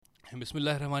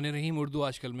बिस्मिल्लाहिर्रहमानिर्रहीम। उर्दू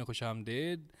आजकल में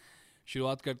खुशामदेद।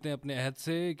 शुरुआत करते हैं अपने अहद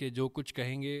से कि जो कुछ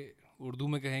कहेंगे उर्दू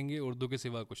में कहेंगे, उर्दू के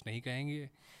सिवा कुछ नहीं कहेंगे।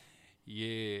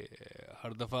 ये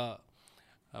हर दफ़ा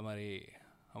हमारी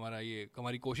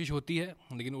हमारी कोशिश होती है,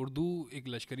 लेकिन उर्दू एक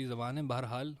लश्करी ज़बान है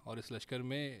बहरहाल, और इस लश्कर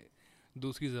में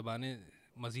दूसरी ज़बानें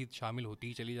मज़ीद शामिल होती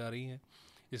ही चली जा रही हैं।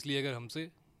 इसलिए अगर हमसे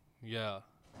या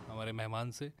हमारे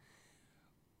मेहमान से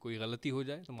कोई गलती हो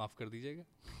जाए तो माफ़ कर दीजिएगा।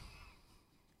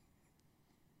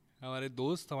 हमारे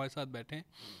दोस्त हमारे साथ बैठे हैं,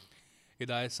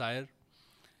 हिदायत सायर।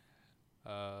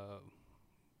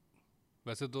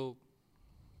 वैसे तो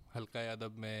हल्का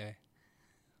अदब में,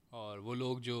 और वो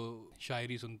लोग जो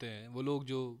शायरी सुनते हैं, वो लोग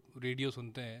जो रेडियो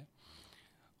सुनते हैं,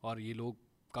 और ये लोग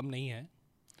कम नहीं हैं,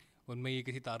 उनमें ये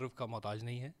किसी तारुफ का मोहताज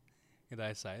नहीं है।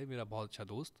 हिदायत सायर मेरा बहुत अच्छा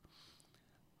दोस्त।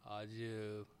 आज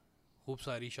खूब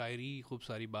सारी शायरी, खूब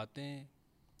सारी बातें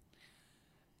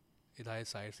हिदायत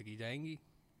सायर से की जाएंगी।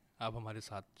 आप हमारे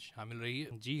साथ शामिल रहिए।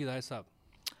 जी हिदायत साहब।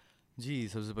 जी,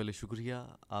 सबसे पहले शुक्रिया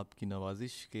आपकी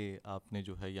नवाजिश के आपने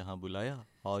जो है यहाँ बुलाया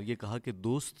और ये कहा कि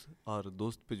दोस्त, और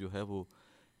दोस्त पे जो है वो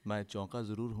मैं चौंका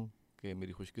ज़रूर हूँ कि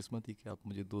मेरी खुशकिस्मती कि आप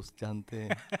मुझे दोस्त जानते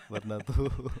हैं, वरना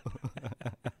तो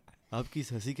आपकी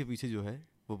इस हंसी के पीछे जो है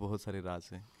वो बहुत सारे राज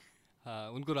हैं। हाँ,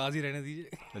 उनको राज़ ही रहने दीजिए।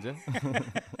 अच्छा।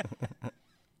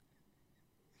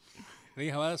 नहीं,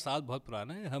 हमारा साथ बहुत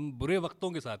पुराना है, हम बुरे वक्तों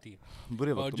के साथ ही हैं।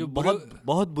 बुरे और वक्तों जो में,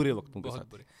 बहुत बुरे वक्तों के बहुत साथ।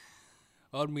 बुरे,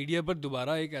 और मीडिया पर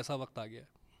दोबारा एक ऐसा वक्त आ गया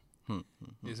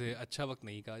हम्म। जिसे अच्छा वक्त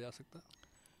नहीं कहा जा सकता।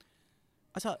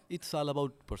 अच्छा, इट्स ऑल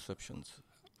अबाउट परसेप्शंस।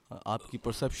 आपकी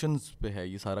परसेप्शंस पे है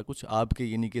ये सारा कुछ, आपके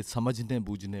यानी कि समझने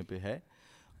बूझने पे है।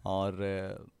 और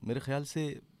मेरे ख्याल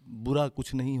से बुरा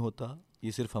कुछ नहीं होता,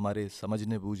 ये सिर्फ हमारे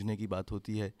समझने बूझने की बात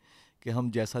होती है कि हम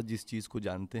जैसा जिस चीज़ को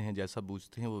जानते हैं, जैसा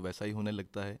बूझते हैं, वो वैसा ही होने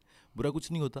लगता है। बुरा कुछ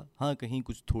नहीं होता। हाँ, कहीं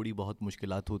कुछ थोड़ी बहुत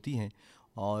मुश्किलात होती हैं,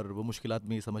 और वो मुश्किलात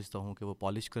मैं ये समझता हूँ कि वो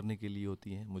पॉलिश करने के लिए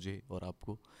होती हैं, मुझे और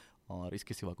आपको, और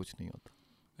इसके सिवा कुछ नहीं होता।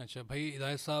 अच्छा भाई,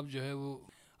 हिदायत साहब जो है वो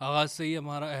आगाज़ से ही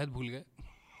हमारा अहद भूल गए।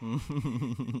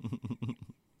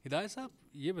 हिदायत साहब,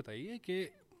 ये बताइए कि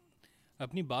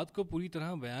अपनी बात को पूरी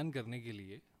तरह बयान करने के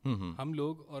लिए हम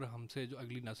लोग और हमसे जो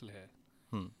अगली नस्ल है,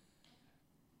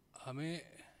 हमें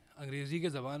अंग्रेज़ी के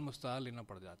ज़बान मुस्ताल लेना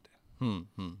पड़ जाते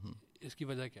हैं। इसकी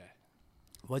वजह क्या है?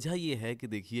 वजह ये है कि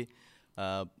देखिए,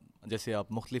 जैसे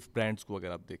आप मुख्तलिफ़ ब्रांड्स को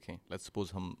अगर आप देखें, लेट्स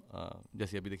सपोज हम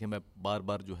जैसे अभी देखें, मैं बार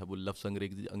बार जो है वो लफ्ज़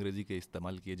अंग्रेज़ी के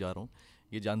इस्तेमाल किए जा रहा हूँ,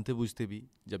 ये जानते बूझते भी,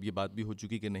 जब ये बात भी हो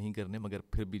चुकी कि नहीं करने, मगर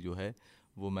फिर भी जो है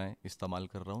वो मैं इस्तेमाल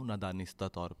कर रहा हूँ नादानिस्ता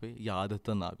तौर पे, या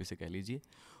आदतन आप इसे कह लीजिए।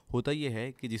 होता ये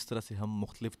है कि जिस तरह से हम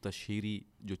मुख्तलिफ़ तशहीरी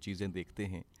जो चीज़ें देखते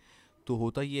हैं, तो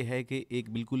होता ये है कि एक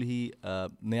बिल्कुल ही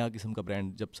नया किस्म का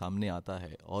ब्रांड जब सामने आता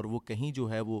है और वो कहीं जो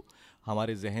है वो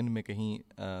हमारे जहन में कहीं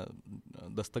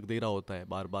दस्तक दे रहा होता है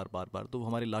बार बार, तो वो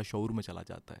हमारे लाशऊर में चला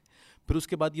जाता है। फिर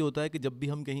उसके बाद ये होता है कि जब भी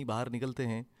हम कहीं बाहर निकलते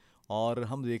हैं और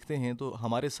हम देखते हैं, तो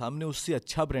हमारे सामने उससे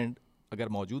अच्छा ब्रांड अगर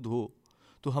मौजूद हो,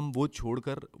 तो हम वो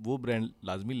छोड़कर वो ब्रांड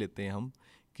लाजमी लेते हैं हम,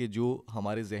 कि जो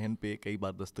हमारे जहन पे कई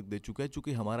बार दस्तक दे चुका है,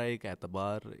 चूँकि हमारा एक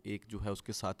एतबार, एक जो है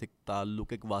उसके साथ एक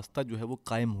ताल्लुक़, एक वास्ता जो है वो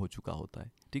कायम हो चुका होता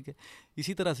है। ठीक है,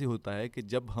 इसी तरह से होता है कि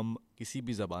जब हम किसी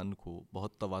भी ज़बान को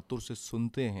बहुत तवातुर से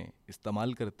सुनते हैं,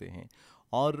 इस्तेमाल करते हैं,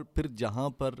 और फिर जहाँ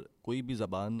पर कोई भी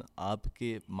ज़बान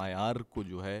आपके मयार को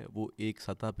जो है वो एक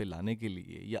सतह पे लाने के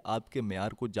लिए, या आपके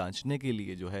मयार को जांचने के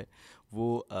लिए जो है वो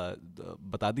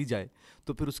बता दी जाए,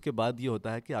 तो फिर उसके बाद ये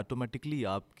होता है कि ऑटोमेटिकली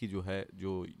आपकी जो है,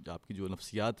 जो आपकी जो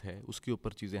नफ्सियात है, उसके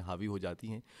ऊपर चीज़ें हावी हो जाती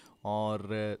हैं।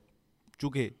 और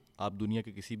चूँकि आप दुनिया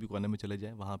के किसी भी कोने में चले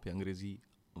जाएं, वहाँ पे अंग्रेज़ी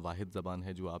वाहिद ज़बान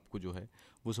है जो आपको जो है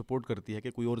वो सपोर्ट करती है कि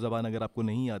कोई और ज़बान अगर आपको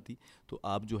नहीं आती, तो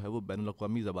आप जो है वो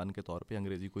बैनुल-अक़वामी ज़बान के तौर पे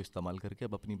अंग्रेज़ी को इस्तेमाल करके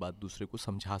अब अपनी बात दूसरे को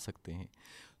समझा सकते हैं।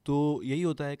 तो यही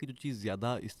होता है कि जो चीज़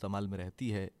ज़्यादा इस्तेमाल में रहती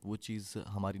है, वो चीज़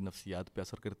हमारी नफ्सियात पे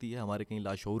असर करती है, हमारे कहीं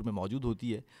लाशऊर में मौजूद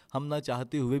होती है, हम ना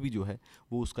चाहते हुए भी जो है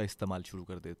वो उसका इस्तेमाल शुरू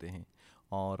कर देते हैं।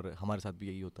 और हमारे साथ भी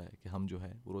यही होता है कि हम जो है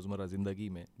वो रोज़मर्रा ज़िंदगी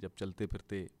में जब चलते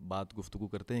फिरते बात गुफ्तगू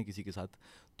करते हैं किसी के साथ,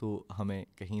 तो हमें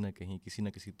कहीं ना कहीं किसी न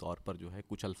किसी तौर पर जो है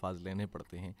कुछ अल्फाज लेने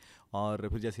पड़ते हैं। और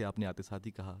फिर जैसे आपने आते साथ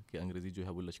ही कहा कि अंग्रेज़ी जो है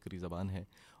वो लश्करी ज़बान है,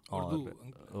 और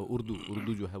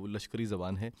उर्दू जो है वो लश्करी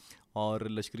ज़बान है। और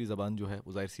लश्करी ज़बान जो है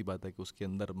वो ज़ाहिर सी बात है कि उसके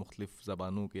अंदर मुख्तलिफ़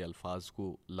ज़बानों के अल्फाज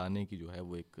को लाने की जो है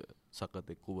वो एक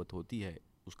सख्त एक क़ुव्वत होती है,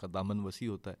 उसका दामन वसी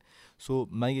होता है। सो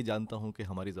मैं ये जानता हूँ कि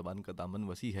हमारी ज़बान का दामन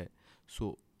वसी है,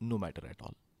 so no matter at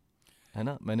all, है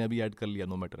ना। मैंने अभी ऐड कर लिया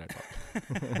नो मैटर एट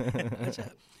ऑल। अच्छा,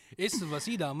 इस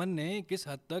वसी दामन ने किस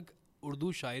हद तक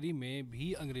उर्दू शायरी में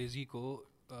भी अंग्रेज़ी को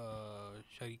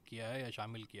शरीक किया है या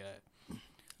शामिल किया है?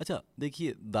 अच्छा,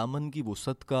 देखिए, दामन की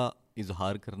वुसअत का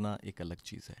इजहार करना एक अलग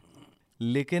चीज़ है,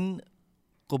 लेकिन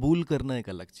कबूल करना एक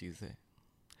अलग चीज़ है।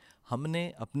 हमने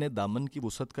अपने दामन की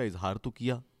वुसअत का इजहार तो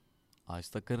किया,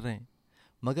 आज तक कर रहे हैं,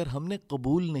 मगर हमने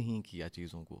कबूल नहीं किया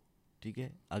चीज़ों को। ठीक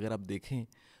है, अगर आप देखें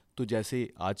तो जैसे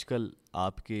आजकल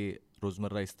आपके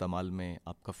रोज़मर्रा इस्तेमाल में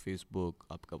आपका फ़ेसबुक,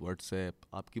 आपका व्हाट्सएप,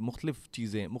 आपकी मुख्तलिफ़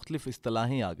चीज़ें, मुख्तलिफ़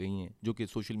इस्तिलाहें आ गई हैं जो कि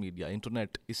सोशल मीडिया,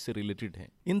 इंटरनेट इससे रिलेटेड हैं।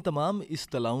 इन तमाम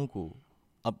इस्तिलाहों को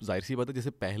अब जाहिर सी बात है, जैसे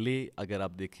पहले अगर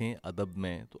आप देखें अदब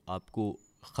में तो आपको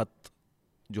ख़त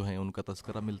जो हैं उनका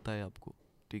तज़किरा मिलता है आपको,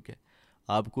 ठीक है,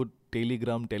 आपको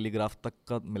टेलीग्राम टेलीग्राफ तक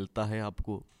का मिलता है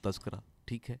आपको तज़किरा,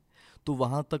 ठीक है, तो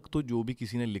वहाँ तक तो जो भी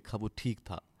किसी ने लिखा वो ठीक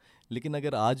था। लेकिन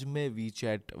अगर आज मैं वी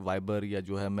चैट, वाइबर या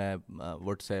जो है मैं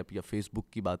व्हाट्सएप या फेसबुक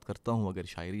की बात करता हूँ अगर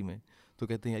शायरी में, तो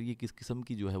कहते हैं यार ये किस किस्म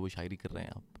की जो है वो शायरी कर रहे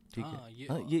हैं आप, ठीक है। हाँ, ये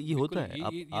बिल्कुल, होता है।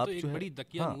 ये आप तो एक जो है, बड़ी हाँ,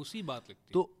 दकियानूसी बात लगती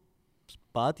है। तो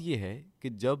बात ये है कि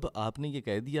जब आपने ये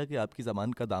कह दिया कि आपकी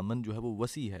ज़बान का दामन जो है वो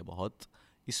वसी है बहुत,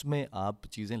 इसमें आप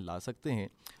चीज़ें ला सकते हैं,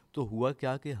 तो हुआ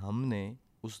क्या कि हमने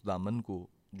उस दामन को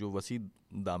जो वसी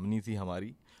दामनी थी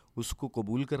हमारी, उसको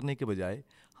कबूल करने के बजाय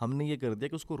हमने ये कर दिया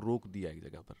कि उसको रोक दिया एक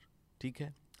जगह पर। ठीक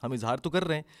है, हम इजहार तो कर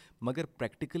रहे हैं मगर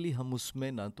प्रैक्टिकली हम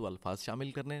उसमें ना तो अल्फाज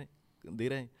शामिल करने दे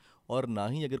रहे हैं और ना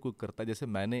ही अगर कोई करता है। जैसे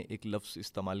मैंने एक लफ्ज़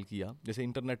इस्तेमाल किया, जैसे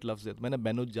इंटरनेट लफ्ज़ है, तो मैंने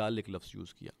बैनुज्जाल एक लफ्ज़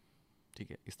यूज़ किया,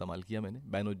 ठीक है, इस्तेमाल किया मैंने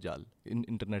बैनुज्जाल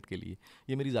इंटरनेट के लिए।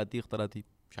 ये मेरी ज़ाती इख्तरा थी,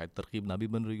 शायद तरकीब ना भी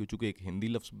बन रही हो, चूँकि एक हिंदी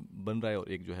लफ्ज़ बन रहा है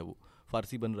और एक जो है वो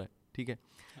फ़ारसी बन रहा है, ठीक है।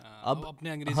 अब अपने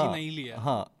अंग्रेजी हाँ, नहीं लिया,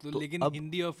 हाँ, तो लेकिन अब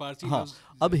हिंदी और फारसी हाँ,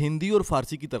 लफ्ज़ अब हिंदी और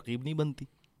फ़ारसी की तरकीब नहीं बनती,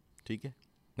 ठीक है,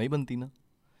 नहीं बनती ना।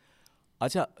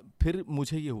 अच्छा, फिर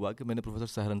मुझे ये हुआ कि मैंने प्रोफेसर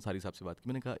सहर अंसारी साहब से बात की,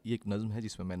 मैंने कहा ये एक नज़्म है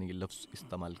जिसमें मैंने ये लफ्ज़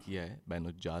इस्तेमाल किया है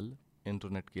बैनुज्जाल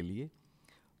इंटरनेट के लिए,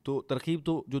 तो तरकीब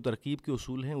तो जो तरकीब के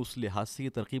उसूल हैं उस लिहाज से ये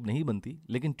तरकीब नहीं बनती,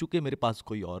 लेकिन चूँकि मेरे पास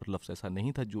कोई और लफ्ज़ ऐसा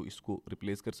नहीं था जो इसको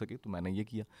रिप्लेस कर सके, तो मैंने ये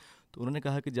किया। तो उन्होंने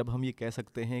कहा कि जब हम ये कह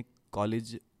सकते हैं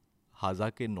कॉलेज हाजा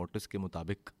के नोटिस के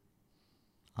मुताबिक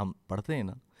हम पढ़ते हैं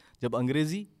ना, जब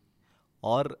अंग्रेज़ी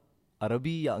और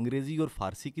अरबी या अंग्रेज़ी और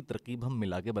फ़ारसी की तरकीब हम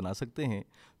मिला के बना सकते हैं,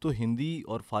 तो हिंदी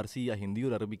और फ़ारसी या हिंदी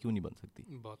और अरबी क्यों नहीं बन सकती।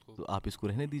 बहुत खूब। तो आप इसको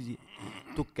रहने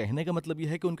दीजिए। तो कहने का मतलब ये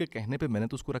है कि उनके कहने पे मैंने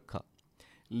तो उसको रखा,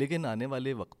 लेकिन आने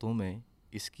वाले वक्तों में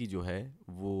इसकी जो है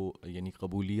वो यानी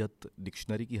कबूलियत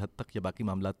डिक्शनरी की हद तक या बाकी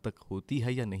मामलात तक होती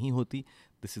है या नहीं होती,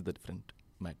 this is the different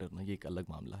matter ना, ये एक अलग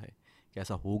मामला है कि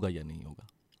ऐसा होगा या नहीं होगा।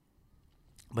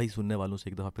 भाई सुनने वालों से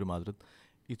एक दफ़ा फिर माजरत,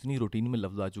 इतनी रूटीन में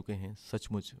लफ्ज़ आ चुके हैं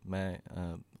सचमुच, मैं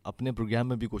अपने प्रोग्राम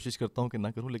में भी कोशिश करता हूँ कि ना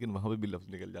करूँ, लेकिन वहाँ पे भी लफ्ज़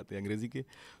निकल जाते हैं अंग्रेज़ी के।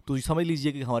 तो समझ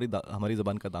लीजिए कि हमारी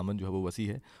ज़बान का दामन जो है वो वसी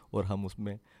है और हम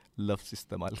उसमें लफ्ज़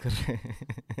इस्तेमाल कर रहे हैं।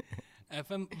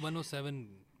 FM 107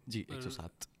 जी, पर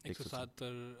 107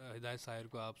 पर हिदायत साहिर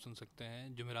को आप सुन सकते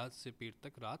हैं जुमेरात से पीर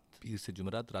तक, पीर से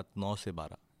जुमेरात रात 9 से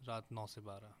 12। रात 9 से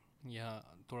 12।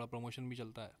 यहाँ थोड़ा प्रमोशन भी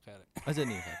चलता है, खैर है। अच्छा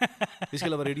नहीं है। इसके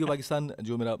अलावा रेडियो पाकिस्तान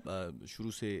जो मेरा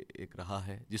शुरू से एक रहा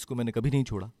है, जिसको मैंने कभी नहीं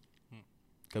छोड़ा,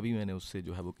 कभी मैंने उससे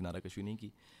जो है वो किनारा कशी नहीं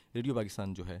की। रेडियो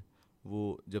पाकिस्तान जो है वो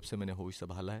जब से मैंने होश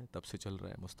संभाला है तब से चल रहा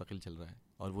है, मुस्तकिल चल रहा है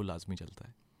और वो लाजमी चलता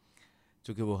है,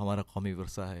 चूँकि वो हमारा कौमी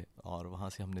वर्सा है और वहाँ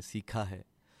से हमने सीखा है।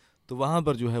 तो वहाँ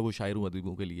पर जो है वो शायरों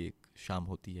अदीबों के लिए एक शाम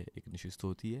होती है, एक नशिस्त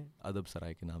होती है अदब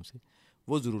सराय के नाम से,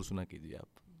 वो ज़रूर सुना कीजिए आप,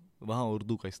 वहाँ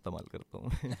उर्दू का इस्तेमाल करता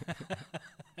हूँ।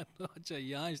 तो अच्छा,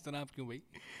 यहाँ इज्तनाब क्यों भाई,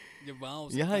 जब वहाँ हो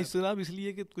यहाँ सकता है? इस्तेमाल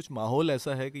इसलिए कि कुछ माहौल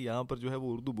ऐसा है कि यहाँ पर जो है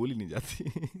वो उर्दू बोली नहीं जाती।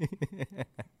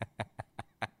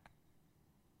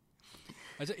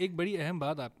 अच्छा, एक बड़ी अहम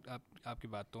बात आपकी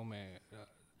बातों में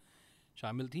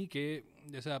शामिल थी कि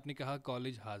जैसे आपने कहा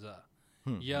कॉलेज हाजा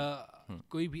या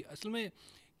कोई भी, असल में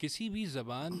किसी भी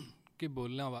ज़बान के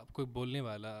कोई बोलने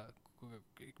वाला,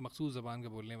 एक मखसूस ज़बान का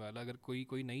बोलने वाला अगर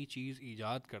कोई नई चीज़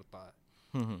ईजाद करता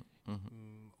है,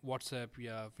 व्हाट्सएप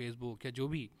या फेसबुक या जो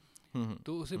भी,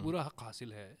 तो उसे पूरा हक़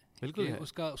हासिल है बिल्कुल कि है।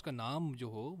 उसका नाम जो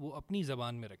हो वो अपनी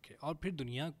ज़बान में रखे, और फिर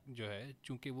दुनिया जो है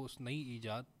चूँकि वो उस नई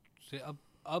ईजाद से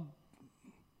अब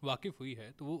वाकिफ़ हुई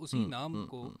है, तो वो उसी नाम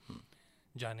को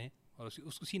जाने और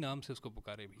उसी नाम से उसको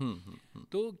पुकारे भी।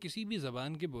 तो किसी भी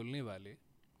ज़बान के बोलने वाले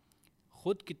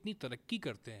ख़ुद कितनी तरक्की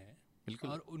करते हैं,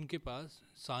 और उनके पास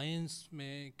साइंस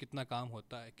में कितना काम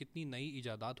होता है, कितनी नई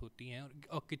इजादात होती हैं,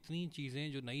 और कितनी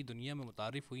चीज़ें जो नई दुनिया में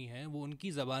मुतारिफ़ हुई हैं वो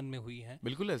उनकी ज़बान में हुई हैं।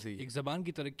 बिल्कुल ऐसे ही है। एक ज़बान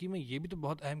की तरक्की में ये भी तो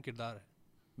बहुत अहम किरदार है।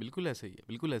 बिल्कुल ऐसे ही है,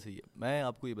 बिल्कुल ऐसे ही है। मैं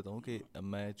आपको ये बताऊं कि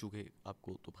मैं, चूँकि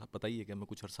आपको तो पता ही है कि मैं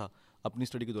कुछ अर्सा अपनी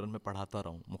स्टडी के दौरान मैं पढ़ाता रहा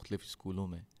हूँ मुख्तलिफ़ स्कूलों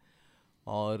में,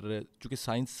 और चूँकि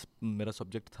साइंस मेरा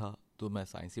सब्जेक्ट था तो मैं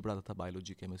साइंस ही पढ़ाता था,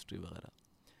 बायोलॉजी, केमिस्ट्री वगैरह।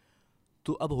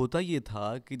 तो अब होता ये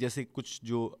था कि जैसे कुछ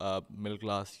जो मिडिल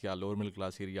क्लास या लोअर मिडिल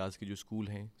क्लास एरियाज़ के जो स्कूल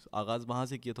हैं, आगाज़ वहाँ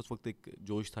से किया था। उस वक्त एक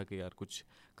जोश था कि यार कुछ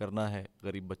करना है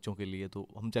गरीब बच्चों के लिए, तो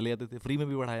हम चले जाते थे, फ्री में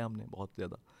भी पढ़ाया हमने बहुत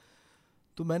ज़्यादा।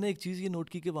 तो मैंने एक चीज़ ये नोट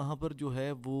की कि वहाँ पर जो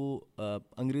है वो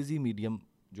अंग्रेज़ी मीडियम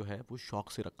जो है वो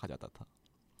शौक से रखा जाता था।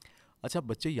 अच्छा,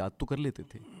 बच्चे याद तो कर लेते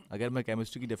थे। अगर मैं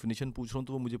केमिस्ट्री की डेफिनेशन पूछ रहा हूँ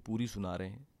तो वो मुझे पूरी सुना रहे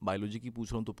हैं, बायोलॉजी की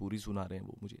पूछ रहा हूँ तो पूरी सुना रहे हैं,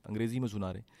 वो मुझे अंग्रेज़ी में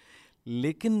सुना रहे हैं।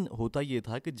 लेकिन होता ये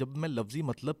था कि जब मैं लफ्ज़ी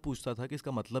मतलब पूछता था कि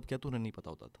इसका मतलब क्या, तो उन्हें नहीं पता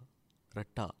होता था।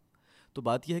 रट्टा। तो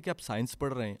बात यह है कि आप साइंस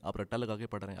पढ़ रहे हैं, आप रट्टा लगा के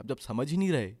पढ़ रहे हैं, आप जब समझ ही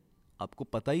नहीं रहे, आपको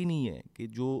पता ही नहीं है कि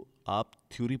जो आप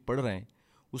थ्योरी पढ़ रहे हैं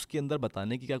उसके अंदर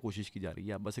बताने की क्या कोशिश की जा रही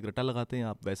है, आप बस एक रट्टा लगाते हैं,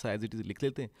 आप वैसा एज इट इज़ लिख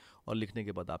लेते हैं और लिखने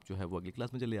के बाद आप जो है वो अगली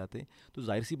क्लास में चले जाते हैं। तो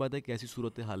जाहिर सी बात है कि ऐसी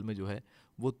सूरत हाल में जो है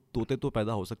वो तोते तो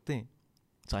पैदा हो सकते हैं,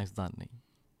 साइंसदान नहीं।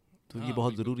 तो ये हाँ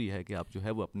बहुत बिल्कुल। ज़रूरी है कि आप जो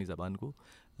है वो अपनी ज़बान को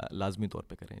लाजमी तौर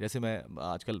पे करें। जैसे मैं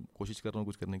आजकल कोशिश कर रहा हूँ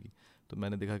कुछ करने की, तो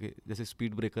मैंने देखा कि जैसे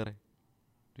स्पीड ब्रेकर है,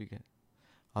 ठीक है,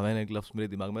 मैंने एक लफ्ज़ मेरे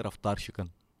दिमाग में रफ्तार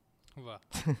शिकन। वाह।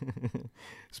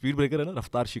 स्पीड ब्रेकर है ना,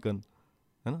 रफ्तार शिकन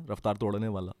है ना, रफ्तार तोड़ने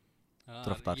वाला। हाँ,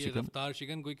 तो रफ्तार ये शिकन। रफ्तार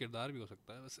शिकन कोई किरदार भी हो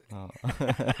सकता है वैसे। हाँ।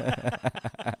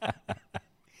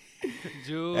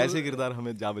 जो ऐसे किरदार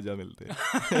हमें जा बजा मिलते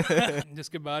हैं।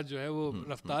 जिसके बाद जो है वो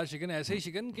रफ्तार शिकन, ऐसे ही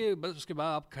शिकन के बस उसके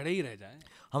बाद आप खड़े ही रह जाएं।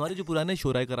 हमारे जो पुराने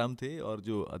शोराय कराम थे और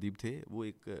जो अदीब थे, वो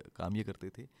एक काम ये करते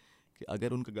थे कि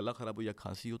अगर उनका गला ख़राब हो या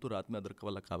खांसी हो तो रात में अदरक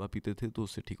वाला कावा पीते थे, तो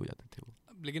उससे ठीक हो जाते थे वो।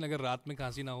 लेकिन अगर रात में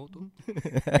खांसी ना हो तो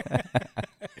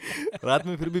रात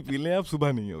में फिर भी पी लें आप,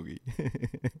 सुबह नहीं होगी।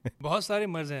 बहुत सारे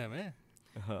मर्ज हैं हमें,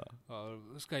 हाँ, और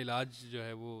उसका इलाज जो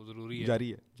है वो ज़रूरी है। जारी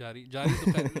है। जारी जारी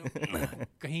तो खैर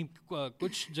कहीं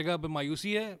कुछ जगह पे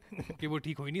मायूसी है कि वो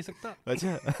ठीक हो ही नहीं सकता।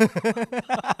 अच्छा।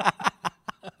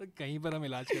 कहीं पर हम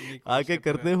इलाज करने की आके कोशिश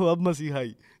करते हो अब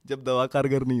मसीहाई, जब दवा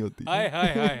कारगर नहीं होती। हाय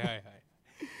हाय हाय हाय हाय।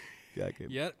 क्या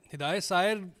कहते। यार हिदायत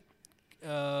सायर,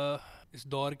 इस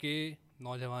दौर के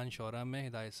नौजवान शोरा में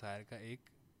हिदायत सायर का एक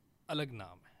अलग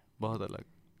नाम है, बहुत अलग।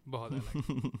 बहुत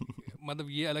अलग। मतलब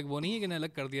ये अलग वो नहीं है कि ना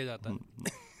अलग कर दिया जाता है।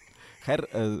 खैर,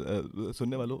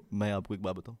 सुनने वालों, मैं आपको एक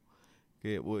बात बताऊं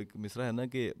कि वो एक मिसरा है ना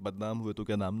कि बदनाम हुए तो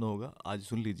क्या नाम ना होगा। आज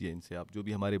सुन लीजिए इनसे, आप जो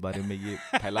भी हमारे बारे में ये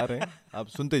फैला रहे हैं, आप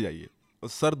सुनते जाइए और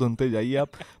सर धुनते जाइए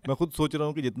आप। मैं खुद सोच रहा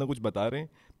हूँ कि जितना कुछ बता रहे हैं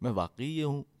मैं वाकई ये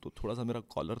हूँ, तो थोड़ा सा मेरा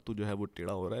कॉलर तो जो है वो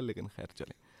टेढ़ा हो रहा है, लेकिन खैर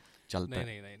चले, चलता नहीं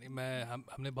है। नहीं नहीं नहीं,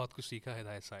 हमने बहुत कुछ सीखा है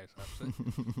हिदायत सायर साहब से।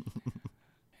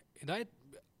 हिदायत,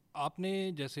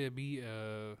 आपने जैसे अभी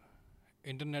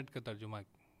इंटरनेट का तर्जुमा,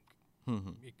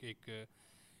 एक एक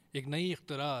एक नई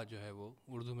इख्तरा जो है वो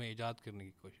उर्दू में ईजाद करने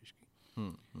की कोशिश की।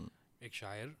 एक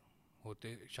शायर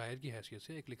होते, शायर की हैसियत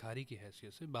से, एक लिखारी की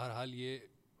हैसियत से, बहरहाल ये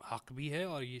हक भी है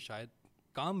और ये शायद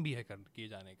काम भी है कर किए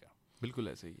जाने का। बिल्कुल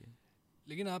ऐसे ही है।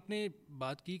 लेकिन आपने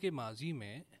बात की कि माजी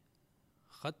में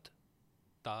ख़त,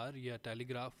 तार या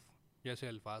टेलीग्राफ जैसे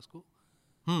अल्फाज को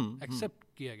एक्सेप्ट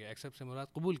किया गया, एक्सेप्ट से मुराद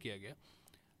कबूल किया गया,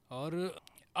 और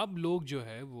अब लोग जो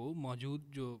है वो मौजूद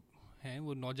जो हैं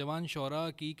वो नौजवान शौरा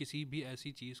की किसी भी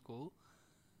ऐसी चीज़ को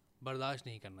बर्दाश्त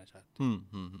नहीं करना चाहते,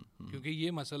 क्योंकि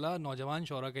ये मसला नौजवान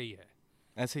शौरा का ही है।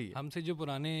 ऐसे ही है। हमसे जो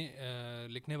पुराने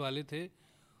लिखने वाले थे,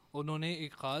 उन्होंने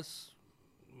एक ख़ास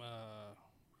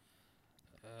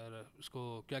उसको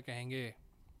क्या कहेंगे,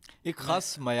 एक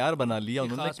खास मयार बना लिया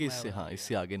एक उन्होंने ख़ास कि मयार इससे, बना हाँ, लिया।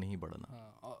 इससे आगे नहीं बढ़ना।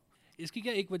 हाँ, और इसकी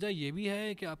क्या एक वजह ये भी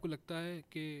है कि आपको लगता है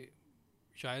कि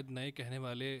शायद नए कहने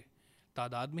वाले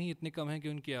तादाद में ही इतने कम हैं कि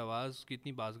उनकी आवाज़ की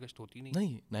इतनी बाज़गश्त होती नहीं?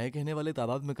 नहीं, नए कहने वाले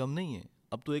तादाद में कम नहीं है।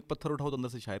 अब तो एक पत्थर उठाओ तो अंदर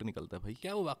से शायर निकलता है भाई।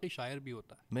 क्या वो वाकई शायर भी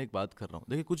होता है? मैं एक बात कर रहा हूँ,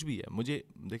 देखिए कुछ भी है, मुझे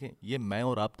देखें, ये मैं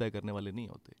और आप तय करने वाले नहीं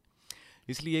होते।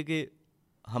 इसलिए कि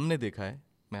हमने देखा है,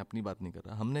 मैं अपनी बात नहीं कर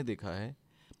रहा, हमने देखा है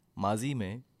माजी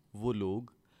में वो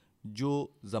लोग जो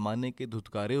ज़माने के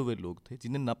धुतकारे हुए लोग थे,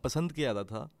 जिन्हें नापसंद किया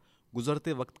जाता था,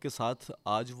 गुज़रते वक्त के साथ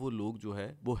आज वो लोग जो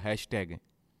है वो हैशटैग हैं।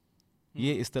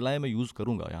 ये इस्तेलाहें मैं यूज़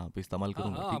करूँगा यहाँ पे, इस्तेमाल हाँ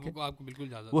करूँगा, हाँ, ठीक है। आपको बिल्कुल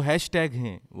इजाज़त वो है। हैशटैग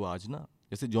हैं वो आज ना।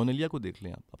 जैसे जॉन एलिया को देख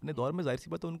लें आप, अपने दौर में जाहिर सी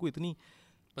बात है उनको इतनी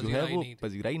जो है पजीराई वो नहीं थी।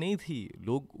 पजीराई नहीं थी,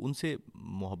 लोग उनसे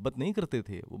मोहब्बत नहीं करते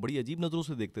थे, वो बड़ी अजीब नज़रों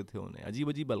से देखते थे उन्हें, अजीब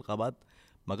अजीब अलकाबात।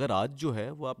 मगर आज जो है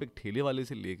वो आप एक ठेले वाले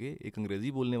से लेके, एक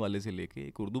अंग्रेज़ी बोलने वाले से लेके,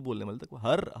 एक उर्दू बोलने वाले तक,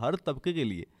 हर तबके के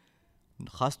लिए,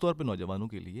 ख़ास तौर पे नौजवानों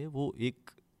के लिए वो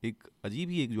एक एक अजीब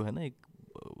ही एक जो है ना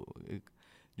एक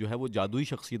जो है वो जादुई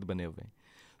शख्सियत बने हुए हैं।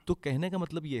 तो कहने का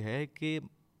मतलब ये है कि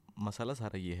मसाला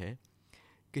सारा ये है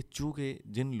कि चूँकि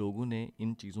जिन लोगों ने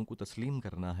इन चीज़ों को तस्लीम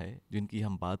करना है, जिनकी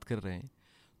हम बात कर रहे हैं,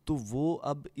 तो वो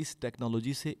अब इस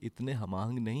टेक्नोलॉजी से इतने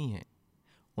हमाहंग नहीं हैं।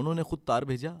 उन्होंने ख़ुद तार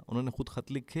भेजा, उन्होंने ख़ुद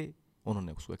ख़त लिखे,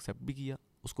 उन्होंने उसको एक्सेप्ट भी किया,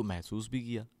 उसको महसूस भी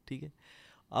किया, ठीक है।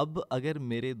 अब अगर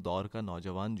मेरे दौर का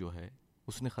नौजवान जो है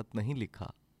उसने ख़त नहीं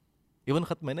लिखा, इवन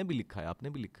ख़त मैंने भी लिखा है, आपने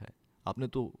भी लिखा है, आपने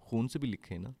तो खून से भी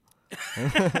लिखे हैं ना।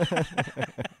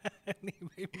 नहीं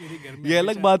भाई, मेरे घर में ये अलग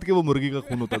हमेशा- बात कि वो मुर्गी का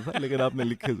खून होता था, लेकिन आपने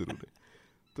लिखे ज़रूर है।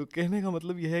 तो कहने का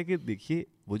मतलब यह है कि देखिए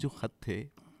वो जो ख़त थे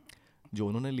जो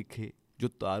उन्होंने लिखे, जो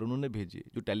तार उन्होंने भेजे,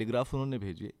 जो टेलीग्राफ उन्होंने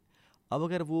भेजे, अब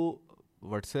अगर वो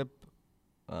व्हाट्सएप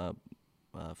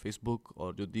फ़ेसबुक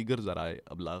और जो दीगर ज़राए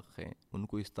अबलाग हैं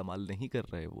उनको इस्तेमाल नहीं कर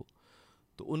रहे वो,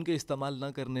 तो उनके इस्तेमाल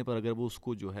ना करने पर अगर वो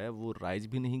उसको जो है वो राइज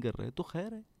भी नहीं कर रहे तो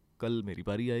खैर है, कल मेरी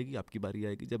बारी आएगी, आपकी बारी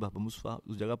आएगी, जब हम उस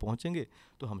जगह पहुंचेंगे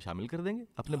तो हम शामिल कर देंगे।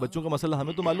 अपने बच्चों का मसला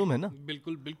हमें तो मालूम है ना।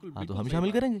 बिल्कुल बिल्कुल हाँ, तो बिल्कुल हम सही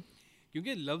शामिल बात। करेंगे।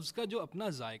 क्योंकि लफ्ज़ का जो अपना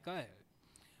जायका है,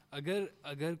 अगर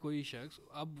अगर कोई शख्स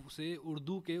अब उसे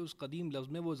उर्दू के उस कदीम लफ्ज़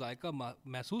में वो जायका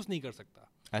महसूस नहीं कर सकता,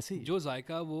 ऐसे ही जो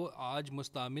जायका वो आज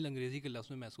मुस्तामिल अंग्रेज़ी के लफ्ज़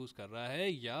में महसूस कर रहा है,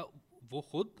 या वो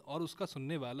ख़ुद और उसका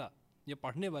सुनने वाला या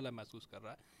पढ़ने वाला महसूस कर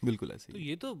रहा है, बिल्कुल ऐसे तो ही।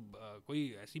 ये तो कोई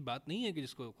ऐसी बात नहीं है कि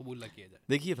जिसको कबूल ना किया जाए।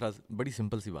 देखिए फराज, बड़ी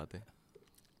सिंपल सी बात है,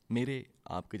 मेरे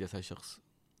आपके जैसा शख्स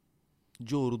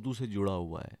जो उर्दू से जुड़ा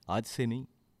हुआ है, आज से नहीं,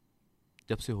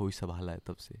 जब से होश संभाला है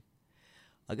तब से,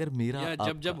 अगर मेरा या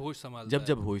जब जब आपका होश संभालता जब है।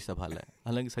 जब होश संभाला है,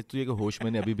 हालांकि सच तो ये कि होश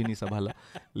मैंने अभी भी नहीं संभाला,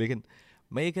 लेकिन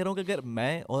मैं ये कह रहा हूँ कि अगर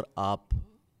मैं और आप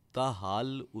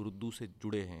ताहाल उर्दू से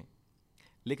जुड़े हैं,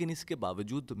 लेकिन इसके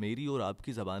बावजूद मेरी और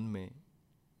आपकी ज़बान में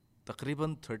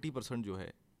तकरीबन 30% जो है,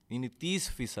 यानी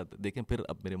 30%, देखें फिर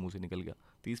अब मेरे मुंह से निकल गया,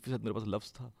 30% मेरे पास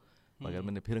लफ्ज़ था मगर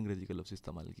मैंने फिर अंग्रेज़ी का लफ्ज़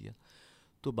इस्तेमाल किया।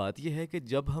 तो बात यह है कि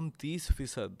जब हम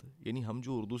 30%, यानी हम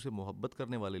जो उर्दू से मोहब्बत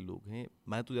करने वाले लोग हैं,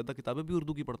 मैं तो ज़्यादा किताबें भी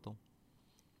उर्दू की पढ़ता हूँ,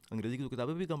 अंग्रेज़ी की तो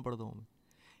किताबें भी कम पढ़ता हूँ मैं,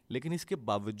 लेकिन इसके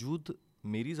बावजूद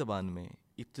मेरी ज़बान में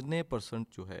इतने परसेंट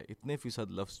जो है, इतने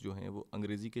फ़ीसद लफ्ज़ जो हैं वो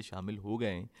अंग्रेज़ी के शामिल हो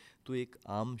गए हैं, तो एक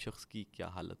आम शख्स की क्या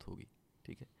हालत होगी।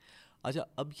 ठीक है, अच्छा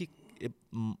अब ये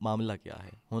मामला क्या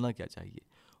है, होना क्या चाहिए?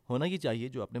 होना ये चाहिए,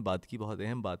 जो आपने बात की बहुत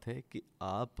अहम बात है, कि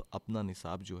आप अपना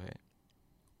निसाब जो है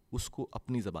उसको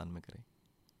अपनी ज़बान में करें।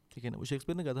 ठीक है ना, वो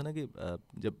शेक्सपियर ने कहा था ना कि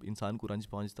जब इंसान को रंज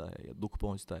पहुंचता है या दुख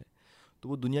पहुंचता है तो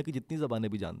वो दुनिया की जितनी ज़बानें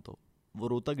भी जानता हो, वो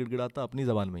रोता गिड़गिड़ाता अपनी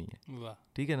ज़बान में ही है। वाह।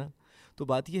 ठीक है ना, तो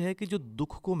बात यह है कि जो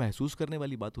दुख को महसूस करने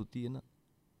वाली बात होती है ना,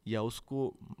 या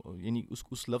उसको, यानी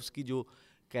उस लफ्ज़ की जो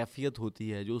कैफियत होती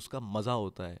है, जो उसका मज़ा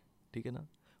होता है, ठीक है ना,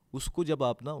 उसको जब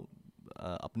आप ना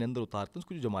अपने अंदर उतारते हैं,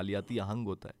 उसको जो जमालियाती आहंग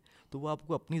होता है, तो वो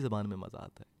आपको अपनी ज़बान में मज़ा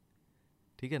आता है।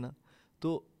 ठीक है ना,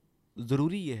 तो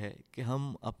ज़रूरी ये है कि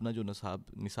हम अपना जो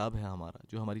निसाब है हमारा,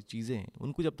 जो हमारी चीज़ें हैं,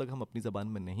 उनको जब तक हम अपनी ज़बान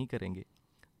में नहीं करेंगे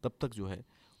तब तक जो है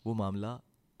वो मामला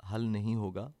हल नहीं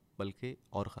होगा, बल्कि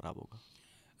और ख़राब होगा।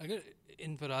 अगर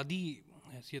इनफरादी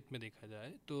हैसियत में देखा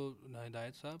जाए तो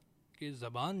हिदायत साहब के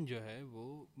ज़बान जो है वो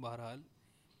बहरहाल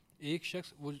एक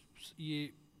शख्स वो ये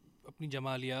अपनी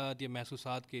जमालियात या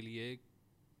महसूसात के लिए,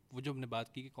 वो जो हमने बात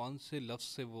की कि कौन से लफ्ज़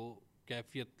से वो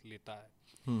कैफियत लेता है।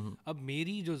 अब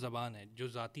मेरी जो ज़बान है, जो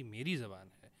ज़ाती मेरी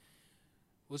ज़बान है,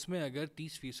 उसमें अगर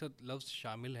 30% लफ्ज़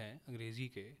शामिल हैं अंग्रेज़ी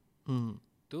के,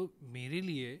 तो मेरे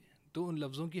लिए तो उन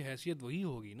लफ्ज़ों की हैसियत वही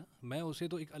होगी ना, मैं उसे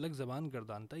तो एक अलग ज़बान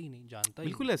गर्दानता ही नहीं, जानता ही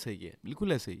बिल्कुल नहीं। ऐसा ही है,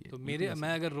 बिल्कुल ऐसा ही है। तो बिल्कुल ऐसा मैं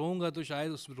ही अगर रोऊंगा तो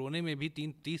शायद उस रोने में भी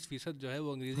 30% जो है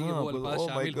वो अंग्रेज़ी है। के हाँ, वो अल्फाज ओह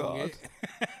माय शामिल होंगे।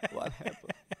 गॉड, व्हाट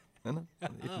हैपेंड, है ना,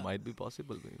 इट माइट बी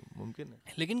पॉसिबल, मुमकिन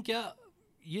है। लेकिन क्या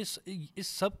इस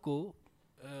सब को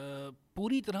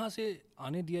पूरी तरह से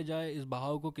आने दिया जाए, इस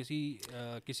बहाव को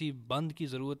किसी बंद की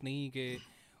ज़रूरत नहीं कि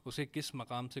उसे किस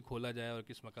मकाम से खोला जाए और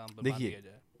किस मकाम पर बांध देखिए, दिया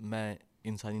जाए। मैं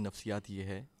इंसानी नफ्सियात ये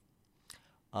है,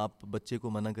 आप बच्चे को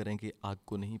मना करें कि आग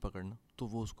को नहीं पकड़ना, तो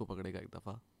वो उसको पकड़ेगा एक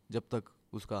दफ़ा, जब तक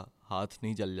उसका हाथ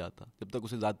नहीं जल जाता, जब तक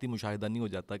उसे ज़ाती मुशाहिदा नहीं हो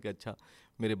जाता कि अच्छा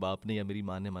मेरे बाप ने या मेरी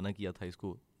माँ ने मना किया था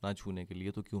इसको ना छूने के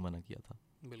लिए, तो क्यों मना किया था।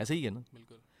 ऐसा ही है ना।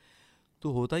 बिल्कुल।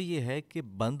 तो होता ये है कि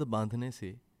बंद बांधने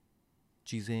से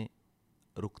चीज़ें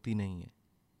रुकती नहीं हैं।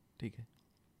 ठीक है,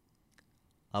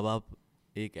 अब आप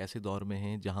एक ऐसे दौर में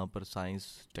हैं जहाँ पर साइंस,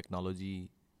 टेक्नोलॉजी,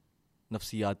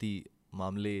 नफ्सियाती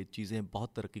मामले, चीज़ें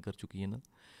बहुत तरक्की कर चुकी हैं ना।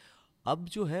 अब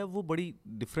जो है वो बड़ी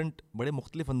डिफरेंट, बड़े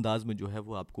मुख्तलिफ अंदाज में जो है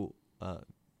वो आपको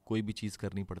कोई भी चीज़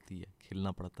करनी पड़ती है,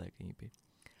 खेलना पड़ता है कहीं पे।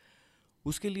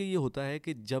 उसके लिए ये होता है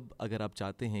कि जब अगर आप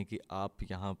चाहते हैं कि आप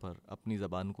यहाँ पर अपनी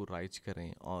ज़बान को राइज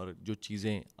करें और जो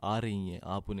चीज़ें आ रही हैं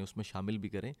आप उन्हें उसमें शामिल भी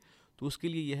करें, तो उसके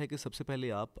लिए यह है कि सबसे पहले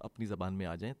आप अपनी ज़बान में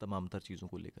आ जाएं तमाम तर चीज़ों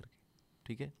को लेकर के।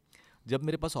 ठीक है, जब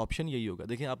मेरे पास ऑप्शन यही होगा,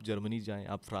 देखें आप जर्मनी जाएँ,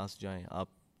 आप फ्रांस जाएँ, आप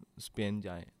स्पेन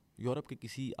जाएँ, यूरोप के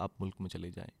किसी आप मुल्क में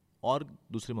चले जाएँ और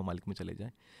दूसरे ममालिक में चले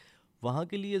जाएँ, वहाँ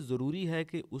के लिए ज़रूरी है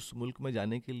कि उस मुल्क में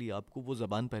जाने के लिए आपको वो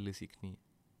ज़बान पहले सीखनी है।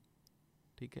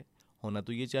 ठीक है, होना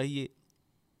तो ये चाहिए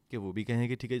कि वो भी कहें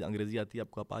कि ठीक है अंग्रेज़ी आती है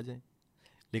आपको, आप आ जाएं,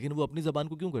 लेकिन वो अपनी ज़बान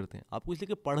को क्यों करते हैं? आपको इसलिए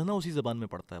कि पढ़ना उसी ज़बान में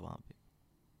पड़ता है वहाँ पे।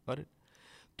 और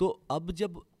तो अब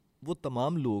जब वो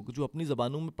तमाम लोग जो अपनी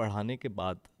ज़बानों में पढ़ाने के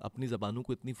बाद, अपनी ज़बानों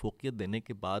को इतनी फोकियत देने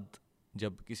के बाद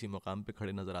जब किसी मकाम पे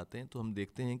खड़े नज़र आते हैं, तो हम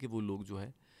देखते हैं कि वो लोग जो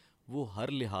है वो हर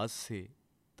लिहाज से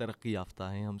तरक्की याफ्ता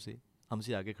हैं,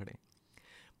 हमसे आगे खड़े हैं।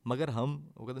 मगर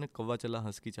हम, वो कहते हैं कौवा चला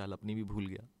हंस की चाल अपनी भी भूल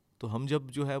गया, तो हम जब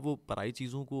जो है वो पराई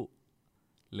चीज़ों को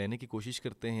लेने की कोशिश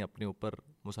करते हैं, अपने ऊपर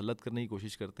मुसल्लत करने की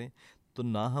कोशिश करते हैं, तो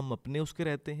ना हम अपने उसके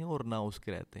रहते हैं और ना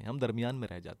उसके रहते हैं, हम दरमियान में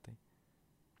रह जाते हैं।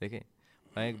 देखें,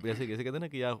 मैं जैसे कैसे कहते हैं ना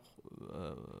कि या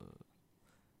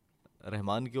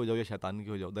रहमान के हो जाओ या शैतान के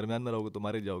हो जाओ, दरमियान में रहोगे तो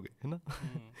मारे जाओगे, है ना।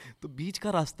 तो बीच का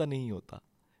रास्ता नहीं होता,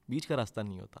 बीच का रास्ता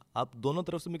नहीं होता, आप दोनों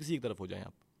तरफ से में किसी एक तरफ हो जाएं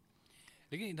आप।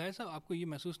 लेकिन हिदायत साहब, आपको ये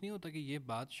महसूस नहीं होता कि ये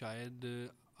बात शायद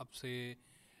अब से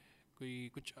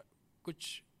कोई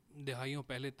कुछ दहाइयों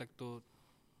पहले तक तो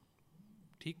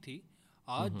ठीक थी,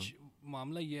 आज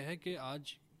मामला यह है कि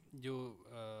आज जो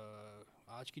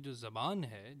आज की जो ज़बान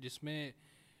है जिसमें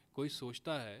कोई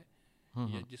सोचता है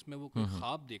या जिसमें वो कोई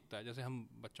ख्वाब देखता है, जैसे हम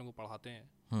बच्चों को पढ़ाते हैं,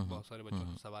 बहुत सारे बच्चों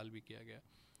से सवाल भी किया गया,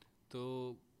 तो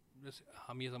जैसे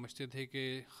हम ये समझते थे कि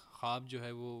ख्वाब जो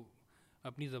है वो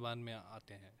अपनी ज़बान में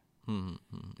आते हैं,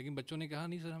 लेकिन बच्चों ने कहा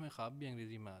नहीं सर, हमें ख्वाब भी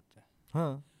अंग्रेज़ी में आते हैं,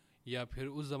 हाँ, या फिर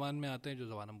उस ज़बान में आते हैं जो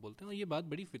ज़बान हम बोलते हैं, और ये बात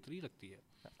बड़ी फितरी लगती है।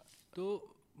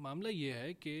 तो मामला ये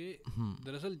है कि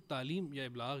दरअसल तालीम या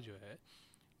इब्लाग जो है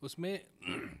उसमें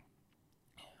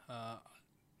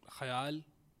ख़याल,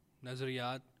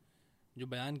 नज़रियात जो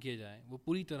बयान किए जाएं वो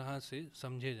पूरी तरह से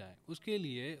समझे जाएं, उसके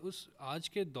लिए उस आज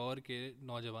के दौर के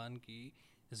नौजवान की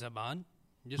ज़बान,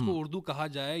 जिसको उर्दू कहा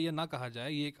जाए या ना कहा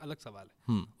जाए ये एक अलग सवाल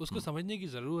है, उसको समझने की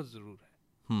ज़रूरत ज़रूर है।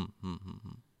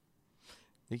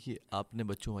 देखिए, आपने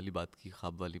बच्चों वाली बात की,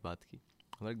 ख्वाब वाली बात की।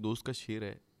 हमारे एक दोस्त का शेर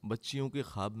है, बच्चियों के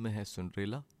ख्वाब में है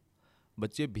सिंड्रेला,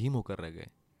 बच्चे भीम होकर रह गए।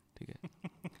 ठीक है।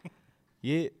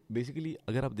 ये बेसिकली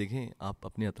अगर आप देखें, आप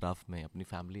अपने अतराफ़ में, अपनी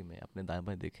फैमिली में, अपने दाएं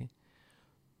बाएं देखें,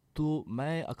 तो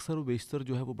मैं अक्सर व बेशतर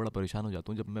जो है वो बड़ा परेशान हो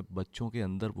जाता हूँ जब मैं बच्चों के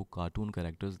अंदर वो कार्टून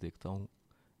कैरेक्टर्स देखता हूँ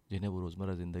जिन्हें वो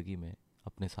रोज़मर्रा ज़िंदगी में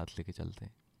अपने साथ लेके चलते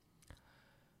हैं।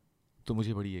 तो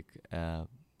मुझे बड़ी एक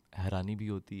हैरानी भी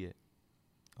होती है,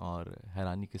 और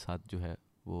हैरानी के साथ जो है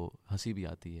वो हंसी भी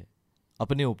आती है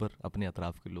अपने ऊपर, अपने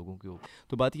अतराफ़ के लोगों के ऊपर।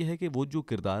 तो बात यह है कि वो जो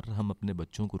किरदार हम अपने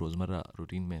बच्चों को रोज़मर्रा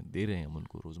रूटीन में दे रहे हैं, हम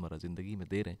उनको रोज़मर्रा ज़िंदगी में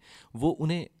दे रहे हैं, वो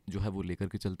उन्हें जो है वो लेकर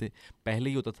के चलते। पहले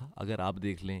ही होता था, अगर आप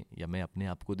देख लें या मैं अपने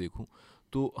आप को देखूं,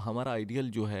 तो हमारा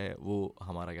आइडियल जो है वो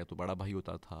हमारा या तो बड़ा भाई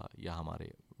होता था, या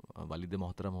हमारे वालिद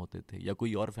मोहतरम होते थे, या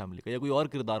कोई और फैमिली का या कोई और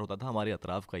किरदार होता था हमारे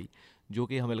अतराफ़ का ही, जो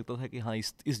कि हमें लगता था कि हाँ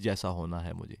इस जैसा होना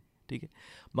है मुझे। ठीक है।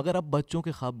 मगर अब बच्चों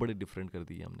के ख्वाब बड़े डिफरेंट कर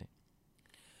दिए हमने।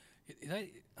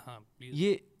 हाँ,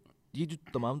 ये जो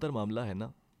तमाम तर मामला है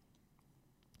ना,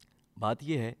 बात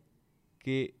ये है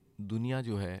कि दुनिया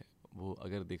जो है वो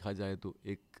अगर देखा जाए तो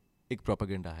एक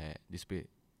प्रोपेगेंडा है जिस पे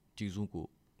चीज़ों को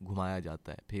घुमाया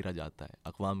जाता है, फेरा जाता है,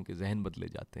 अक़वाम के जहन बदले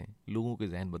जाते हैं, लोगों के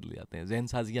जहन बदले जाते हैं, जहन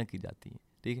साजियाँ की जाती हैं।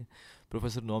 ठीक है।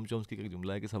 प्रोफेसर नोम चॉम्स्की का एक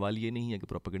जुमला है कि सवाल ये नहीं है कि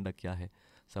प्रोपेगेंडा क्या है,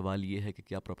 सवाल ये है कि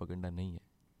क्या प्रोपेगेंडा नहीं है।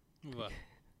 वाह।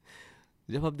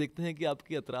 जब आप देखते हैं कि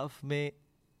आपके अतराफ़ में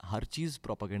हर चीज़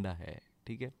प्रोपेगेंडा है,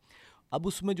 ठीक है, अब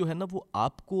उसमें जो है ना वो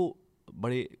आपको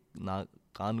बड़े नाक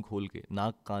कान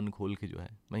खोल के जो है,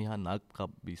 मैं यहाँ नाक का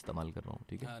भी इस्तेमाल कर रहा हूँ,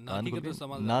 ठीक है,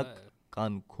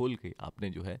 कान खोल के आपने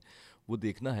जो है वो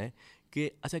देखना है कि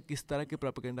अच्छा किस तरह के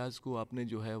प्रोपेगेंडाज को आपने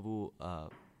जो है वो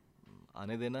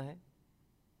आने देना है,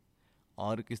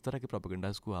 और किस तरह के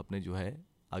प्रोपेगेंडाज को आपने जो है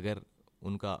अगर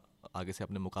उनका आगे से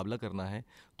आपने मुकाबला करना है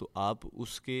तो आप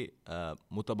उसके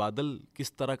मुतबादल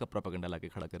किस तरह का प्रोपेगेंडा लाके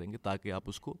खड़ा करेंगे ताकि आप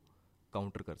उसको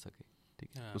काउंटर कर सकें। ठीक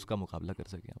है, उसका मुकाबला कर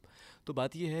सकें आप। तो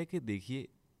बात ये है कि देखिए,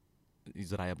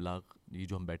 ज़राए इब्लाग, ये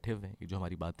जो हम बैठे हुए हैं, ये जो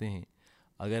हमारी बातें हैं,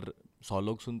 अगर 100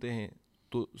 लोग सुनते हैं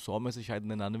तो 100 में से शायद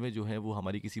 99 जो हैं वो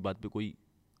हमारी किसी बात पे कोई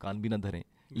कान भी ना धरें,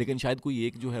 लेकिन शायद कोई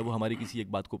एक जो है वो हमारी किसी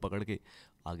एक बात को पकड़ के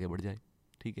आगे बढ़ जाए।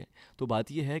 ठीक है। तो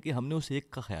बात ये है कि हमने उस एक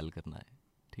का ख्याल करना है।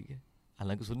 ठीक है।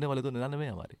 हालांकि सुनने वाले तो 99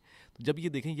 हैं हमारे। तो जब ये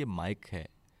देखें, ये माइक है,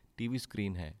 टीवी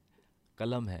स्क्रीन है,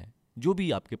 कलम है, जो भी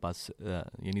आपके पास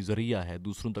यानी ज़रिया है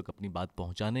दूसरों तक अपनी बात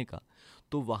पहुंचाने का,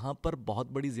 तो वहाँ पर बहुत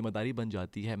बड़ी जिम्मेदारी बन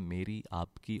जाती है मेरी,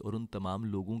 आपकी और उन तमाम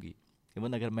लोगों की।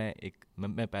 इवन अगर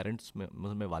मैं पेरेंट्स में,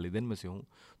 मतलब मैं वालिदैन में से हूँ,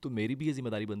 तो मेरी भी ये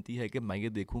जिम्मेदारी बनती है कि मैं ये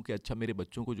देखूँ कि अच्छा मेरे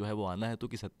बच्चों को जो है वो आना है तो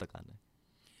किस हद तक आना है,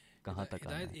 कहाँ तक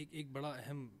आना है। एक बड़ा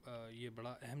अहम ये बड़ा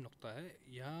अहम नुक्ता है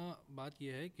यहाँ। बात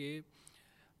यह है कि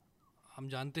हम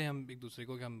जानते हैं हम एक दूसरे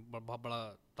को कि हम बहुत बड़ा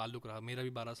ताल्लुक़ रहा, मेरा भी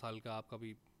 12 साल का, आपका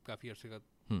भी काफ़ी अरसे का,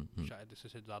 शायद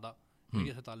इससे ज़्यादा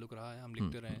मीडिया से ताल्लुक़ रहा है, हम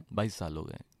लिखते रहे हैं। 22 साल हो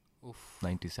गए।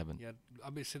 97 यार,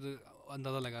 अब इससे तो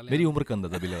अंदाज़ा लगा लें, मेरी उम्र का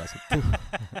अंदाज़ा भी लगा सकते हो।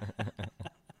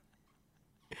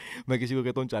 मैं किसी को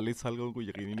कहता हूँ 40 साल का, उनको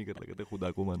यकीन ही नहीं करता, कहते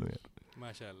खुदा को मानो यार।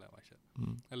 माशाल्लाह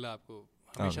माशाल्लाह, अल्लाह आपको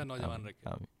हमेशा नौजवान रखे।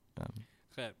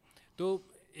 खैर, तो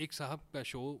एक साहब का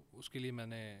शो, उसके लिए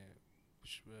मैंने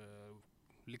कुछ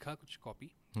लिखा, कुछ कॉपी,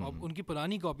 और उनकी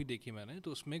पुरानी कॉपी देखी मैंने,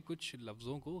 तो उसमें कुछ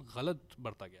लफ्ज़ों को गलत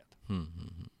बरता गया था।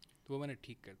 तो वो मैंने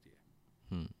ठीक कर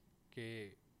दिया कि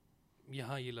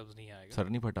यहाँ ये लफ्ज़ नहीं आएगा। सर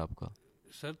नहीं फटा आपका?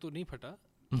 सर तो नहीं फटा,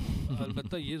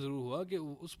 अलबत्ता ये ज़रूर हुआ कि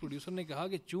उस प्रोड्यूसर ने कहा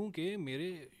कि चूंकि मेरे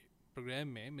प्रोग्राम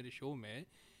में, मेरे शो में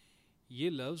ये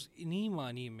लफ्ज़ इन्हीं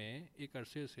मानी में एक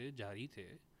अरसे से जारी थे,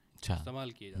 अच्छा।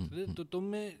 इस्तेमाल किए जाते थे, तो तुम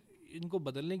में इनको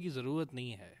बदलने की ज़रूरत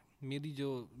नहीं है। मेरे जो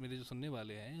सुनने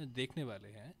वाले हैं, देखने वाले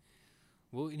हैं,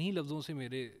 वो इन्हीं लफ्ज़ों से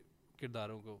मेरे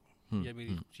किरदारों को या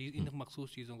मेरी चीज़, इन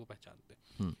मखसूस चीज़ों को पहचानते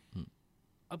हैं।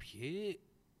 अब ये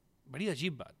बड़ी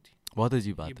अजीब बात थी, बहुत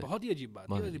अजीब बात है, बहुत ही अजीब बात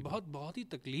थी, बहुत ही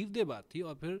तकलीफ़देह बात थी।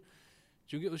 और फिर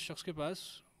चूँकि उस शख्स के पास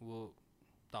वो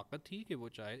ताकत थी कि वो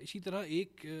चाहे, इसी तरह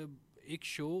एक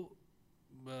शो,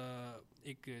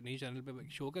 एक न्यूज़ चैनल पे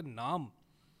शो का नाम,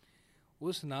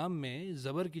 उस नाम में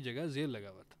ज़बर की जगह ज़ेर लगा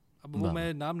हुआ था। अब वो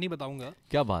मैं नाम नहीं बताऊंगा,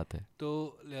 क्या बात है, तो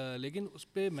लेकिन उस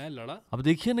पे मैं लड़ा। अब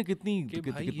देखिए ना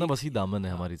कितना वसी दामन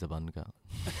है हमारी ज़बान का।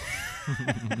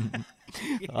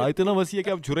 इतना वसी है कि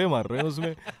आप छुरे मार रहे हैं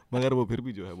उसमें, मगर वो फिर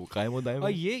भी जो है वो कायम व दायम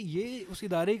है। ये उस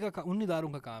इदारे का, उन इदारों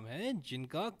का काम है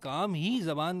जिनका काम ही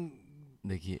ज़बान,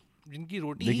 देखिए जिनकी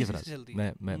रोटी देखिए ही फराज, चलती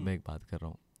है। मैं एक बात कर रहा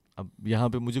हूँ। अब यहाँ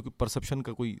पे मुझे परसेप्शन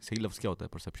का कोई सही लफ्ज़ क्या होता है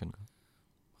परसेप्शन का?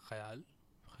 ख्याल।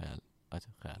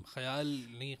 अच्छा, ख्याल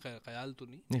नहीं, ख्याल तो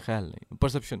नहीं, ख्याल नहीं,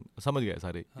 परसेप्शन, समझ गए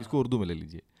सारे। हाँ। इसको उर्दू में ले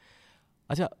लीजिए।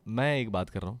 अच्छा, मैं एक बात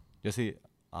कर रहा हूँ, जैसे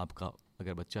आपका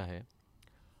अगर बच्चा है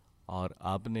और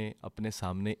आपने अपने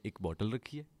सामने एक बॉटल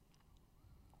रखी है,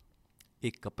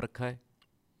 एक कप रखा है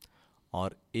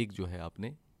और एक जो है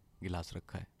आपने गिलास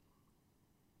रखा है।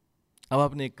 अब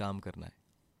आपने एक काम करना है,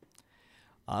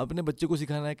 आपने बच्चे को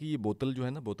सिखाना है कि ये बोतल जो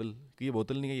है ना, बोतल कि ये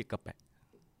बोतल नहीं है, ये कप है।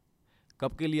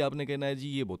 कप के लिए आपने कहना है जी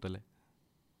ये बोतल है,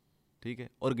 ठीक है,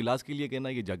 और गिलास के लिए कहना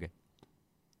है ये जग है,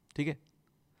 ठीक है।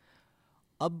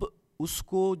 अब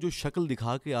उसको जो शक्ल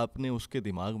दिखा के आपने उसके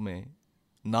दिमाग में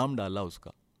नाम डाला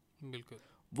उसका, बिल्कुल,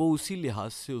 वो उसी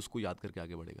लिहाज से उसको याद करके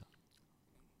आगे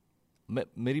बढ़ेगा।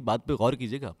 मेरी बात पे गौर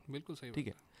कीजिएगा, बिल्कुल सही, ठीक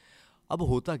है। अब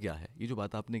होता क्या है, ये जो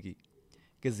बात आपने की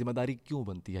कि जिम्मेदारी क्यों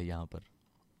बनती है यहाँ पर,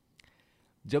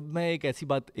 जब मैं एक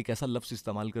ऐसा लफ्ज़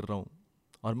इस्तेमाल कर रहा हूँ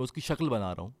और मैं उसकी शक्ल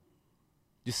बना रहा हूँ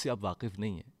जिससे आप वाकिफ़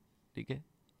नहीं हैं, ठीक है,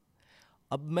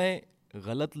 अब मैं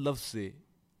गलत लफ्ज़ से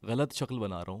गलत शक्ल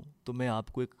बना रहा हूँ, तो मैं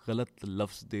आपको एक गलत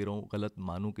लफ्ज़ दे रहा हूँ, गलत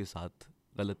मानों के साथ,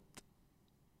 गलत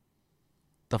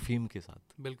तफहीम के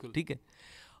साथ, बिल्कुल, ठीक है।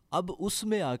 अब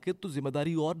उसमें आके तो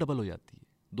जिम्मेदारी और डबल हो जाती है,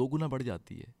 2 गुना बढ़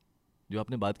जाती है। जो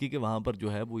आपने बात की कि वहाँ पर जो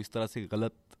है वो इस तरह से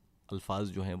गलत अल्फाज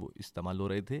जो हैं वो इस्तेमाल हो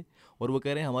रहे थे और वो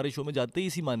कह रहे हैं हमारे शो में जाते ही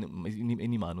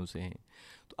इन्हीं मानों से हैं।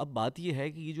 तो अब बात ये है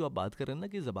कि ये जो आप बात कर रहे हैं ना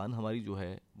कि ज़बान हमारी जो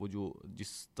है वो जो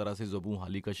जिस तरह से ज़बूं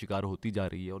हाली का शिकार होती जा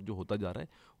रही है और जो होता जा रहा है,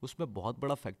 उसमें बहुत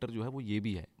बड़ा फैक्टर जो है वो ये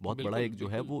भी है, बहुत बड़ा एक जो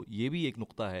है वो ये भी एक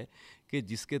नुक्ता है कि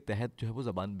जिसके तहत जो है वो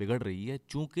ज़बान बिगड़ रही है।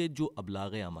 चूँकि जो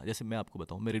अबलाग आमा, जैसे मैं आपको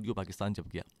बताऊँ, मैं रेडियो पाकिस्तान जब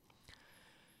गया,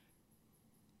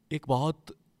 एक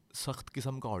बहुत सख्त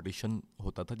किस्म का ऑडिशन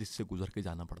होता था जिससे गुजर के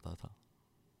जाना पड़ता था।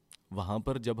 वहाँ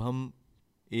पर जब हम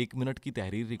 1 मिनट की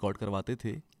तहरीर रिकॉर्ड करवाते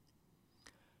थे,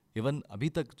 इवन अभी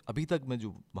तक मैं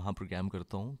जो वहाँ प्रोग्राम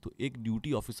करता हूँ, तो एक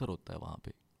ड्यूटी ऑफिसर होता है वहाँ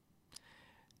पे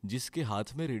जिसके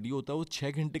हाथ में रेडियो होता है। वो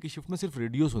 6 घंटे की शिफ्ट में सिर्फ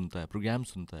रेडियो सुनता है, प्रोग्राम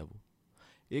सुनता है। वो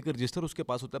एक रजिस्टर उसके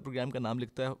पास होता है, प्रोग्राम का नाम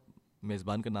लिखता है,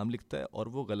 मेज़बान का नाम लिखता है और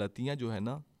वो गलतियाँ जो है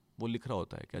ना वो लिख रहा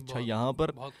होता है कि अच्छा यहाँ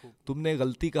पर तुमने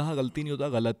गलती कहा, गलती नहीं होता,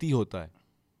 गलती होता है,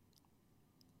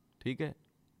 ठीक है,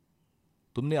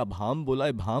 तुमने अभाम बोला,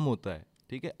 इभाम होता है,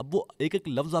 ठीक है। अब वो एक एक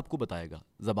लफ्ज़ आपको बताएगा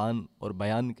ज़बान और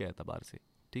बयान के एतबार से,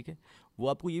 ठीक है। वो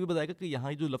आपको ये भी बताएगा कि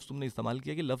यहाँ जो लफ्ज़ तुमने इस्तेमाल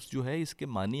किया कि लफ्ज़ जो है इसके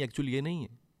मानी एक्चुअली ये नहीं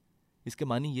है, इसके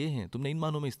मानी ये हैं, तुमने इन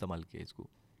मानों में इस्तेमाल किया इसको।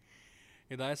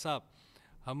 हिदायत साहब,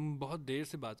 हम बहुत देर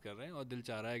से बात कर रहे हैं और दिल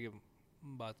चाह रहा है कि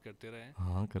बात करते रहें।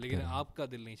 हाँ, लेकिन आपका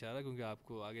दिल नहीं चाह रहा क्योंकि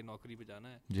आपको आगे नौकरी पे जाना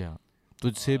है। जी हाँ,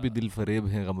 तुझसे भी दिल फरेब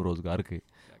हैं गम रोज़गार के,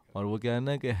 और वो क्या है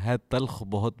ना कि है तल्ख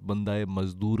बहुत बंदाए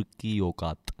मजदूर की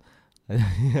औकात।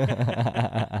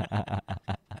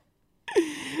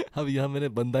 अब यहाँ मैंने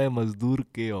बंदाए मजदूर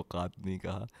के औकात नहीं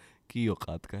कहा, की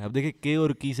औकात का है। अब देखिए के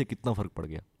और की से कितना फ़र्क पड़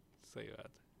गया। सही बात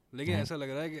है, लेकिन ऐसा लग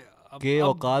रहा है कि के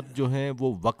औकात जो हैं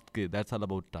वो वक्त के, दैट्स ऑल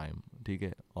अबाउट टाइम, ठीक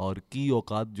है, और की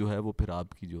औकात जो है वो फिर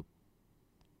आपकी जो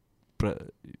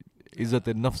इज़्ज़त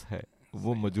नफ्स है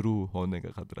वो मजरूह होने का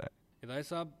ख़तरा है। हिदायत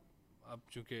साहब, अब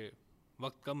चूँकि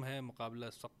वक्त कम है, मुकाबला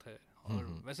सख्त है, और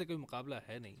वैसे कोई मुकाबला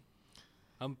है नहीं,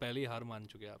 हम पहले ही हार मान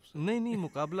चुके हैं आपसे। नहीं,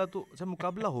 मुकाबला तो अच्छा,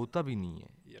 मुकाबला होता भी नहीं है,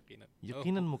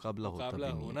 यकीनन मुकाबला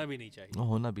होना भी नहीं चाहिए,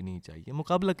 होना भी नहीं चाहिए।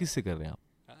 मुकाबला किससे कर रहे हैं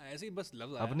आप? ऐसे ही बस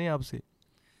लफ्ज़ अपने आप से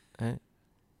हैं।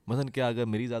 मसलन क्या, अगर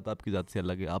मेरी ज़ात आपकी ज़ात से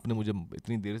अलग है, आपने मुझे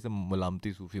इतनी देर से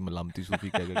मलामती सूफ़ी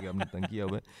कह के आपने तंग किया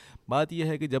हुआ है। बात यह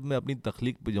है कि जब मैं अपनी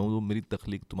तख्लीक पे जाऊँ तो मेरी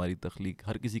तख्लीक, तुम्हारी तख्लीक,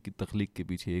 हर किसी की तख्लीक के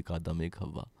पीछे एक आदम एक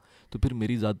हवा, तो फिर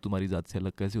मेरी ज़ात तुम्हारी ज़ात से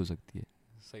अलग कैसे हो सकती है?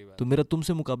 सही बात, तो मेरा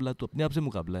तुमसे मुकाबला तो अपने आप से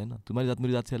मुकाबला है ना, तुम्हारी जात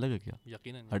मेरी जात से अलग है क्या?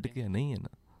 यकीनन हट के है? नहीं है ना,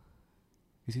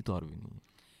 किसी तौर भी नहीं है,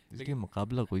 इसलिए लेकिन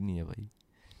मुकाबला कोई नहीं है भाई।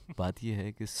 बात यह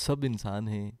है कि सब इंसान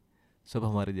हैं, सब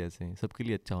हमारे जैसे हैं, सबके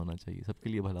लिए अच्छा होना चाहिए, सबके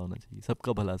लिए भला होना चाहिए,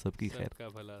 सबका भला सबकी खैर। सबका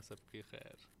भला सबकी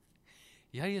खैर।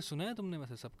 यार ये सुना है तुमने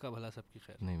वैसे, सबका भला सबकी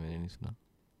खैर? नहीं मैंने नहीं सुना।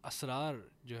 असरार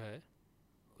जो है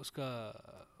उसका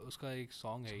उसका एक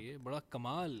सॉन्ग है, ये बड़ा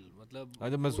कमाल, मतलब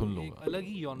अच्छा मैं वो सुन एक लूँगा, अलग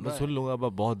ही मैं जॉनरा सुन है, लूँगा, अब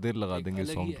आप बहुत देर लगा एक देंगे अलग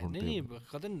ही सॉन्ग है। ढूंढते नहीं हुए।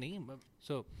 कदर नहीं।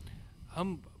 सो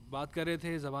हम बात कर रहे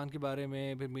थे ज़बान के बारे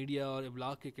में, फिर मीडिया और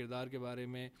इब्लाग के किरदार के बारे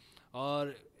में,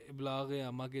 और इब्लाग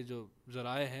अम्मा के जो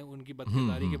ज़राए हैं उनकी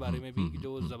बदकिरदारी के बारे में भी,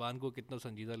 जो ज़बान को कितना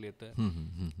संजीदा लेता है,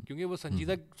 क्योंकि वो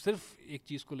संजीदा सिर्फ एक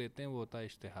चीज़ को लेते हैं, वो होता है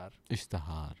इश्तिहार।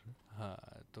 इश्तहार,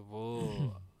 हाँ तो वो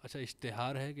अच्छा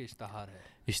इश्तिहार है कि इश्तहार है?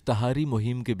 इश्तहारी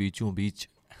मुहिम के बीचों बीच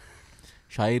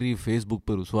शायरी फेसबुक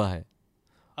पर रुस्वा है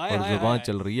आए और आए ज़बान आए,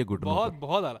 चल रही है घुटनों बहुत पर।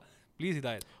 बहुत आला, प्लीज़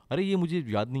हिदायत। अरे ये मुझे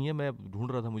याद नहीं है, मैं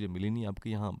ढूंढ रहा था, मुझे मिली नहीं। आपके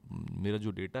यहाँ मेरा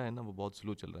जो डेटा है ना वो बहुत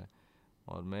स्लो चल रहा है,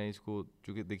 और मैं इसको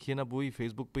चूँकि देखिए ना वही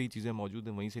फेसबुक पे ही चीज़ें मौजूद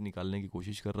हैं, वहीं से निकालने की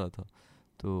कोशिश कर रहा था।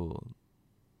 तो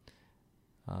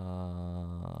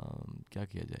क्या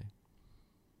किया जाए?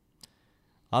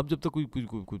 आप जब तक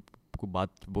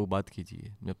कोई बात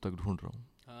कीजिए, जब तक ढूंढ रहा हूँ।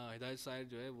 हाँ हिदायत साहिर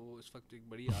जो है वो इस वक्त एक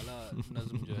बड़ी आला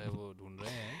नज़्म जो है वो ढूंढ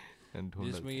रहे हैं,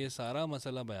 जिसमें ये सारा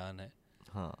मसला बयान है।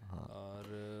 हाँ हाँ,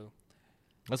 और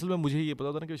असल में मुझे ये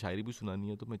पता था ना कि शायरी भी सुनानी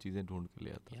है, तो मैं चीज़ें ढूंढ के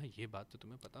ले आता। यार ये बात तो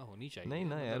तुम्हें पता होनी चाहिए। नहीं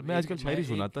ना यार, मतलब मैं आजकल शायरी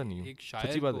सुनाता नहीं हूँ, एक सच्ची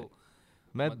शायर बात को है।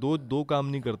 मैं दो काम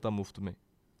नहीं करता मुफ्त में,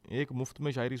 एक मुफ्त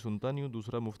में शायरी सुनता नहीं हूँ,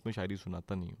 दूसरा मुफ्त में शायरी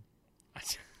सुनाता नहीं हूँ।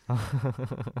 अच्छा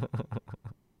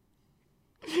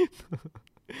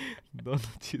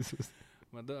दोनों चीज़ों से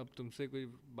मतलब अब तुमसे कोई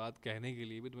बात कहने के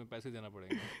लिए भी तुम्हें पैसे देना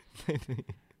पड़ेगा। नहीं,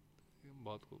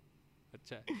 बहुत खूब,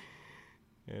 अच्छा है।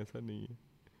 ऐसा नहीं है।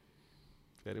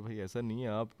 अरे भाई ऐसा नहीं है,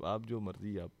 आप जो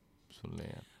मर्जी आप सुन लें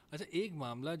यार। अच्छा एक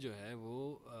मामला जो है वो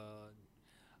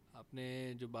आपने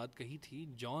जो बात कही थी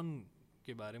जॉन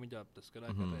के बारे में, जो आप तस्करा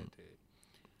कर रहे थे,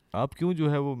 आप क्यों जो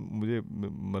है वो मुझे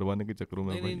मरवाने के चक्करों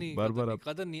में नहीं भाई नहीं नहीं, बार बार आप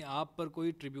कदर नहीं, आप पर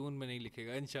कोई ट्रिब्यून में नहीं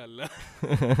लिखेगा इंशाल्लाह।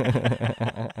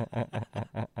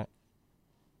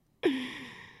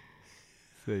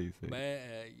 सही सही।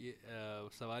 मैं ये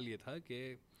सवाल ये था कि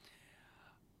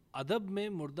अदब में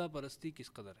मुर्दा परस्ती किस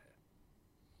कदर है?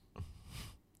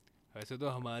 वैसे तो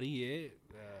हमारी ये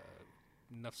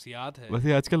नफ्सियात है।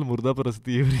 वैसे आजकल मुर्दा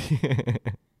परस्ती हो रही है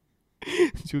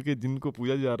क्योंकि जिनको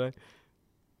पूजा जा रहा है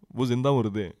वो जिंदा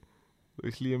मुर्दे हैं, तो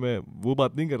इसलिए मैं वो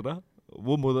बात नहीं कर रहा।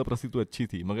 वो मुर्दा परस्ती तो अच्छी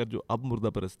थी, मगर जो अब मुर्दा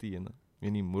परस्ती है ना,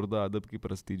 यानी मुर्दा अदब की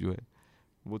परस्ती जो है,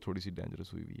 वो थोड़ी सी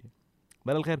डेंजरस हुई हुई है।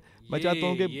 बहरहाल खैर, मैं चाहता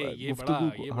हूँ कि गुफ्तगू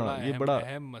को, हाँ ये बड़ा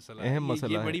अहम मसला है, अहम मसला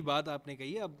ये है। बड़ी बात आपने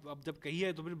कही है। अब जब कही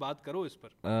है तो फिर बात करो इस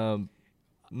पर।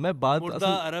 मैं बात मुर्दा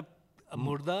असल अरब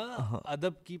मुर्दा हाँ,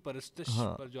 अदब की परस्तिश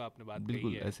हाँ, पर जो आपने बात कही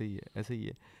बिल्कुल है, ऐसे ही है, ऐसे ही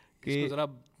है इसको कि ज़रा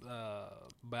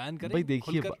बयान करें भाई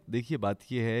देखिए खुलकर। देखिए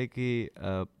बात ये है कि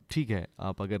ठीक है,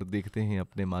 आप अगर देखते हैं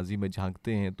अपने माजी में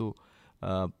झांकते हैं तो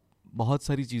बहुत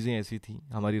सारी चीज़ें ऐसी थी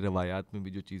हमारी रवायात में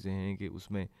भी, जो चीज़ें हैं कि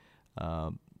उसमें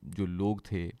जो लोग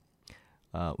थे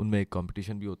उनमें एक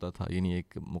कंपटीशन भी होता था, यानी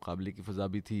एक मुकाबले की फ़ज़ा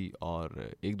भी थी,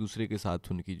 और एक दूसरे के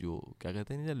साथ उनकी जो क्या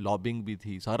कहते हैं लॉबिंग भी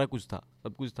थी, सारा कुछ था,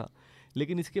 सब कुछ था।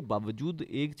 लेकिन इसके बावजूद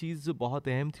एक चीज़ बहुत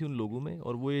अहम थी उन लोगों में,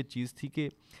 और वो ये चीज़ थी कि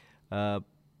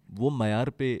वो मयार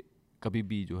पे कभी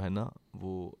भी जो है ना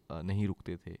वो नहीं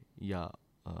रुकते थे, या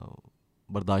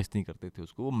बर्दाश्त नहीं करते थे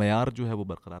उसको। वो मयार जो है वो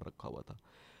बरकरार रखा हुआ था।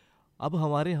 अब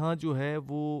हमारे यहाँ जो है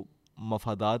वो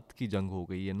मफादात की जंग हो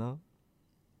गई है ना,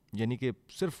 यानी कि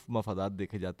सिर्फ मफादात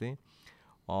देखे जाते हैं,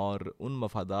 और उन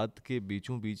मफादात के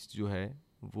बीचों बीच जो है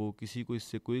वो किसी को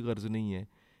इससे कोई गर्ज नहीं है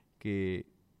कि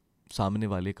सामने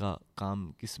वाले का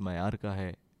काम किस मयार का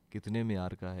है, कितने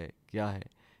मयार का है, क्या है,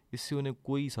 इससे उन्हें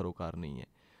कोई सरोकार नहीं है।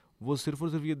 वो सिर्फ़ और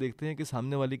सिर्फ ये देखते हैं कि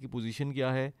सामने वाले की पोजीशन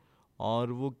क्या है,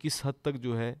 और वो किस हद तक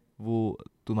जो है वो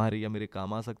तुम्हारे या मेरे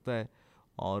काम आ सकता है,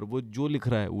 और वो जो लिख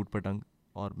रहा है ऊट पटंग,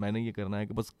 और मैंने ये करना है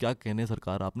कि बस क्या कहने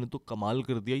सरकार, आपने तो कमाल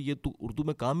कर दिया, ये तो उर्दू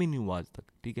में काम ही नहीं हुआ आज तक।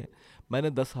 ठीक है, मैंने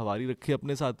 10 हवारी रखे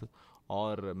अपने साथ,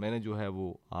 और मैंने जो है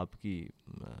वो आपकी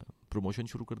प्रमोशन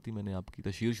शुरू कर दी, मैंने आपकी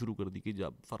तशहीर शुरू कर दी कि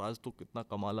जब फराज तो कितना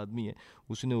कमाल आदमी है,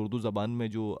 उसने उर्दू ज़बान में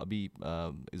जो अभी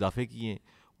इजाफ़े किए हैं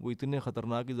वो इतने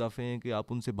ख़तरनाक इजाफ़े हैं कि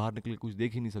आप उनसे बाहर निकल के कुछ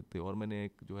देख ही नहीं सकते। और मैंने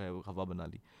एक जो है वो खफा बना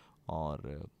ली,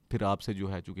 और फिर आपसे जो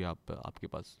है चूँकि आपके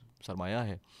पास सरमाया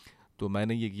है, तो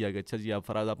मैंने ये किया कि अच्छा जी आप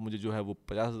फराज, आप मुझे जो है वो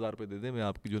 50,000 रुपये दे दें, मैं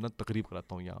आपकी जो है ना तकरीब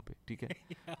कराता हूँ यहाँ पे। ठीक है,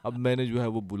 अब मैंने जो है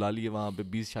वो बुला लिए वहाँ पे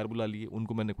 20 शायर बुला लिए,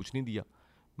 उनको मैंने कुछ नहीं दिया,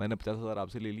 मैंने 50,000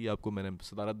 आपसे ले लिया, आपको मैंने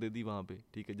सदारत दे दी वहाँ पे।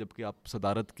 ठीक है, जबकि आप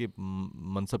सदारत के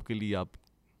मनसब के लिए आप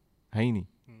हैं ही नहीं।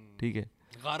 ठीक है,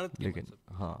 गारत के लेकिन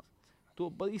मनसब। हाँ, तो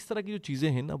बस इस तरह की जो चीज़ें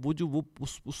हैं ना, वो जो वो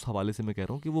उस हवाले से मैं कह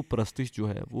रहा हूँ कि वो परस्तिश जो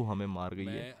है वो हमें मार गई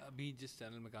है। मैं अभी जिस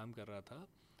चैनल में काम कर रहा था,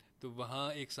 तो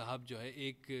वहाँ एक साहब जो है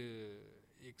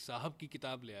एक साहब की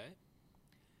किताब ले आए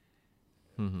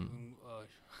कि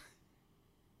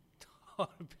और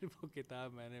फिर वो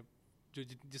किताब मैंने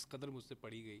जिस कदर मुझसे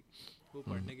पढ़ी गई, वो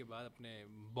पढ़ने के बाद अपने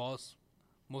बॉस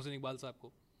मोहसिन इकबाल साहब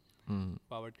को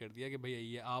फॉरवर्ड कर दिया कि भैया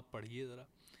ये आप पढ़िए ज़रा।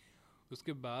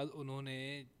 उसके बाद उन्होंने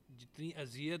जितनी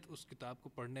अजियत उस किताब को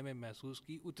पढ़ने में महसूस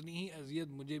की, उतनी ही अजियत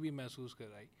मुझे भी महसूस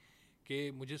कराई कि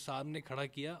मुझे सामने खड़ा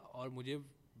किया और मुझे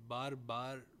बार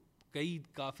बार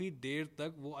काफ़ी देर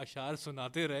तक वो अशार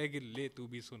सुनाते रहे कि ले तू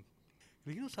भी सुन।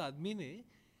 लेकिन उस आदमी ने,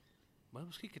 मतलब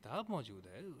उसकी किताब मौजूद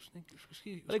है, उसने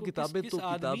अरे किताबें किस तो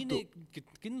आदमी किताब ने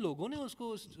तो किन लोगों ने उसको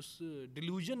उस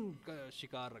डिल्यूजन का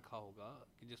शिकार रखा होगा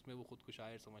कि जिसमें वो खुद को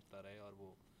शायर समझता रहे। और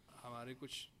वो हमारे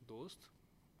कुछ दोस्त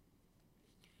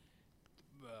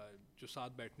जो साथ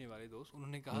बैठने वाले दोस्त,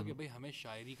 उन्होंने कहा कि भाई हमें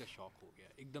शायरी का शौक हो गया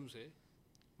एकदम से,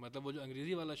 मतलब वो जो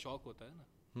अंग्रेजी वाला शौक होता है ना,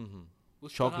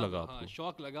 उस शौक तरह लगा हाँ आपको।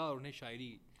 शौक लगा और उन्हें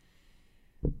शायरी।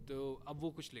 तो अब वो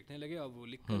कुछ लिखने लगे और वो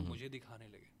लिख कर मुझे दिखाने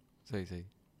लगे। सही सही।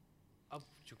 अब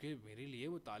चूंकि मेरे लिए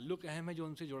वो ताल्लुक़ अहम है जो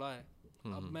उनसे जुड़ा है,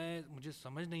 अब मुझे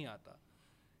समझ नहीं आता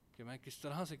कि मैं किस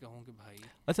तरह से कहूँ कि भाई।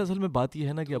 अच्छा, असल में बात ये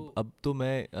है ना कि अब तो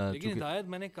मैं लेकिन हिदायत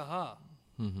मैंने कहा,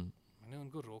 हम्म मैंने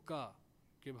उनको रोका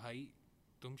कि भाई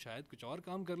तुम शायद कुछ और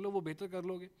काम कर लो, वो बेहतर कर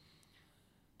लोगे।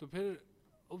 तो फिर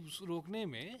उस रोकने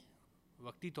में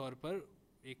वक्ती तौर पर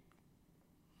एक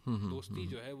दोस्ती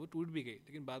जो है वो टूट भी गई,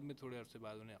 लेकिन बाद में थोड़े अरसे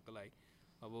बाद उन्हें अकल आई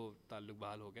और वो ताल्लुक़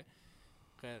बहाल हो गए।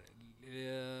 खैर,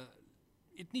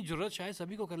 इतनी ज़रूरत शायद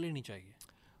सभी को कर लेनी चाहिए,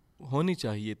 होनी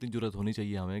चाहिए, इतनी ज़रूरत होनी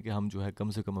चाहिए हमें कि हम जो है कम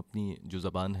से कम अपनी जो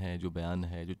ज़बान है, जो बयान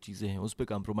है, जो चीज़ें हैं, उस पर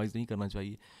कॉम्प्रोमाइज़ नहीं करना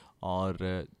चाहिए।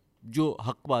 और जो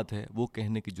हक बात है वो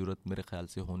कहने की ज़रूरत मेरे ख़्याल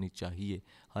से होनी चाहिए,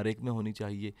 हर एक में होनी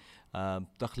चाहिए।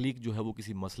 तख्लीक जो है वो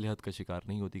किसी मसलहत का शिकार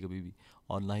नहीं होती कभी भी,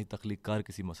 और ना ही तख्लीक कार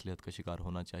किसी मसलहत का शिकार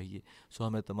होना चाहिए। सो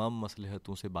हमें तमाम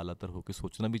मसलहतों से बालातर होकर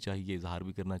सोचना भी चाहिए, इजहार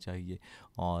भी करना चाहिए,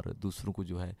 और दूसरों को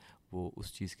जो है वो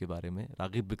उस चीज़ के बारे में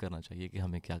राग़िब भी करना चाहिए कि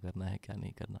हमें क्या करना है क्या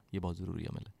नहीं करना। ये बहुत ज़रूरी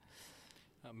अमल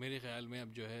है। मेरे ख़्याल में।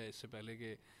 अब जो है इससे पहले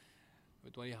कि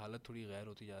तुम्हारी हालत थोड़ी गैर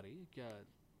होती जा रही है, क्या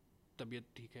तबीयत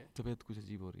ठीक है? तबीयत कुछ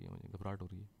अजीब हो रही है, मुझे घबराहट हो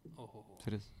रही है। ओहो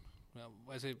सीरियस,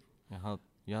 वैसे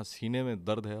यहाँ सीने में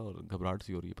दर्द है और घबराहट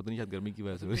सी हो रही है, पता नहीं शायद गर्मी की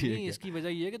वजह से हो रही है क्या? इसकी वजह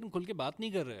ये है कि तुम खुल के बात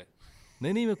नहीं कर रहे।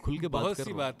 नहीं, मैं खुल के बात बहुत कर सी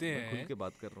रहा हूँ, बातें मैं खुल हैं के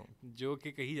बात कर रहा हूँ जो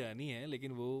कि कही जानी है,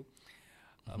 लेकिन वो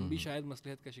हम भी शायद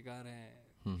मसलहत का शिकार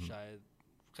हैं शायद।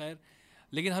 खैर,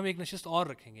 लेकिन हम एक नशिस्त और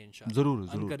रखेंगे इंशाल्लाह, ज़रूर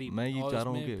ज़रूर। मैं ये चाह रहा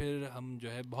हूँ कि फिर हम जो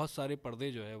है बहुत सारे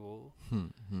पर्दे जो है वो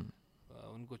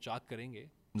उनको चाक करेंगे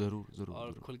ज़रूर ज़रूर और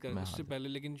ज़रूर। खुलकर मैं उससे पहले,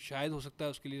 लेकिन शायद हो सकता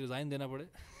है उसके लिए रिज़ाइन देना पड़े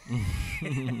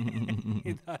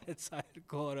हिदायत साहिर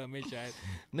को, और हमें शायद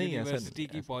नहीं, यूनिवर्सिटी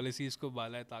की पॉलिसीज़ को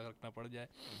बाला ताक रखना पड़ जाए।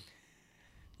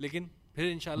 लेकिन फिर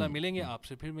इंशाल्लाह मिलेंगे,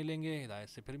 आपसे फिर मिलेंगे, हिदायत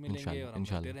से फिर मिलेंगे, और हम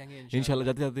मिलते रहेंगे इंशाल्लाह।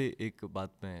 जाते जाते एक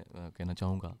बात मैं कहना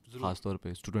चाहूँगा, ख़ास तौर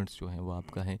पे स्टूडेंट्स जो हैं वो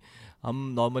आपका हैं। हम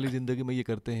नॉर्मली ज़िंदगी में ये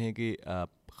करते हैं कि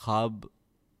ख्वाब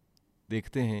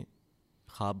देखते हैं,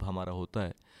 ख्वाब हमारा होता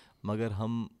है, मगर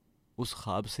हम उस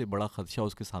ख्वाब से बड़ा ख़दशा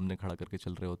उसके सामने खड़ा करके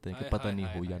चल रहे होते हैं कि पता नहीं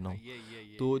हो या ना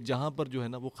हो। तो जहाँ पर जो है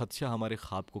ना वो ख़दशा हमारे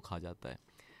ख्वाब को खा जाता है।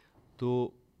 तो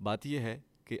बात ये है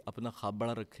कि अपना ख्वाब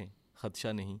बड़ा रखें,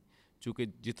 ख़दशा नहीं। चूँकि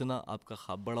जितना आपका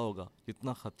ख्वाब बड़ा होगा,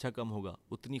 जितना ख़दशा कम होगा,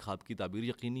 उतनी ख्वाब की ताबीर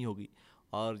यकीनी होगी,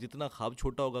 और जितना ख्वाब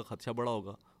छोटा होगा, ख़दशा बड़ा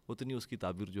होगा, उतनी उसकी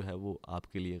ताबीर जो है वो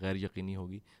आपके लिए गैर यकीनी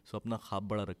होगी। सो अपना ख्वाब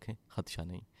बड़ा रखें, ख़दशा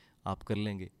नहीं। आप कर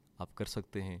लेंगे, आप कर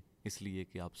सकते हैं, इसलिए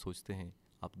कि आप सोचते हैं,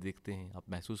 आप देखते हैं, आप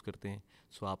महसूस करते हैं।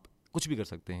 सो आप कुछ भी कर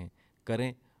सकते हैं,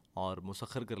 करें और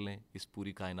मुसख्खर कर लें, इस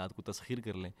पूरी कायनात को तस्खीर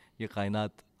कर लें। ये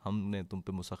कायनात हमने तुम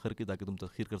पे मुसख्खर की ताकि तुम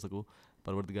तस्खीर कर सको,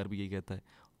 परवरदिगार भी यही कहता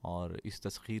है। और इस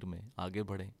तस्खीर में आगे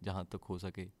बढ़ें जहाँ तक हो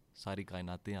सके। सारी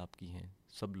कायनातें आपकी हैं,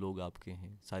 सब लोग आपके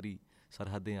हैं, सारी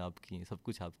सरहदें आपकी हैं, सब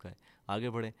कुछ आपका है। आगे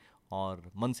बढ़ें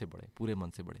और मन से बढ़ें, पूरे मन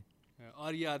से बढ़ें।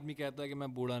 और ये आदमी कहता है कि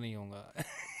मैं बूढ़ा नहीं होऊंगा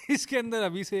इसके अंदर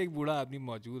अभी से एक बूढ़ा आदमी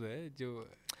मौजूद है जो,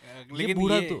 लेकिन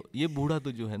ये बूढ़ा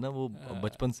तो जो है ना वो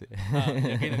बचपन से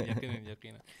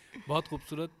यकीनन बहुत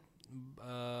खूबसूरत,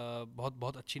 बहुत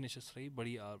बहुत अच्छी नशिस्त रही,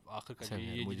 बड़ी आखिर का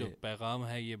ये जो पैगाम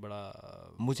है ये बड़ा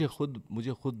मुझे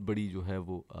खुद बड़ी जो है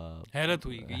वो हैरत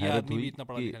हुई कि ये आदमी भी इतना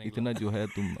पढ़ा लिखा नहीं, इतना जो है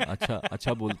तुम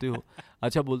अच्छा बोलते हो,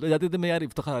 अच्छा बोलते जाते थे। मैं यार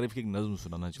इफ्तिखार आरिफ की एक नज़्म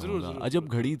सुनाना चाहूँगा। अजब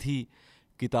घड़ी थी,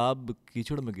 किताब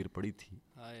कीचड़ में गिर पड़ी थी,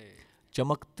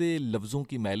 चमकते लफ्ज़ों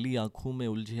की मैली आँखों में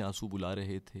उलझे आंसू बुला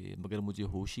रहे थे, मगर मुझे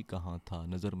होश ही कहाँ था,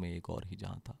 नज़र में एक और ही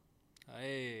जहाँ था।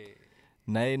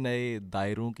 नए नए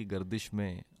दायरों की गर्दिश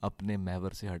में अपने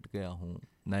महवर से हट गया हूँ,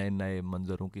 नए नए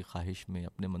मंज़रों की ख्वाहिश में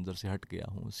अपने मंज़र से हट गया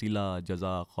हूँ। सिला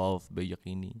जज़ा खौफ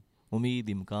बेयकीनी, उम्मीद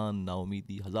इम्कान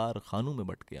नाउमीदी, हज़ार खानों में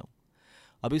बट गया हूँ।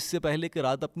 अब इससे पहले कि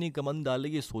रात अपनी कमन डाले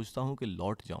ये सोचता हूँ कि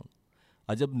लौट जाऊँ।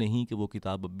 अजब नहीं कि वो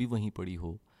किताब अब भी वहीं पड़ी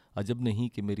हो, अजब नहीं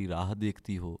कि मेरी राह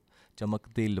देखती हो।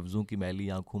 चमकते लफ्ज़ों की मैली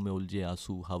आंखों में उलझे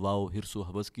आंसू हवा व हिर्स व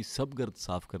हवस की सब गर्द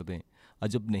साफ़ कर दें।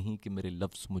 अजब नहीं कि मेरे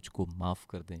लफ्ज़ मुझको माफ़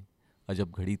कर दें।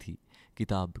 अजब घड़ी थी,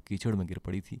 किताब कीचड़ में गिर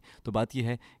पड़ी थी। तो बात यह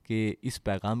है कि इस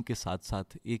पैगाम के साथ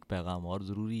साथ एक पैगाम और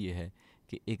ज़रूरी ये है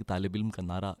कि एक तालिब इल्म का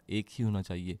नारा एक ही होना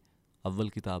चाहिए, अव्वल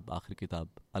किताब आखिर किताब,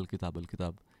 अल किताब अल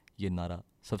किताब। ये नारा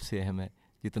सबसे अहम है।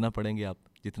 जितना पढ़ेंगे आप,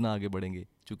 जितना आगे बढ़ेंगे,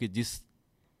 चूँकि जिस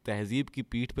तहज़ीब की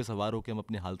पीठ पे सवार होकर हम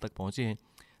अपने हाल तक पहुँचे हैं,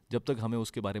 जब तक हमें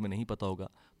उसके बारे में नहीं पता होगा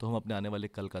तो हम अपने आने वाले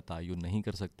कल का तयन नहीं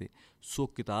कर सकते। सो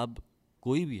किताब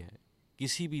कोई भी है,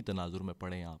 किसी भी तनाजुर में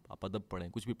पढ़ें आप अदब पढ़ें,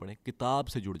 कुछ भी पढ़ें, किताब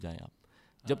से जुड़ जाएं आप।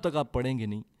 जब तक आप पढ़ेंगे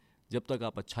नहीं, जब तक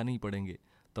आप अच्छा नहीं पढ़ेंगे,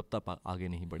 तब तक आप आगे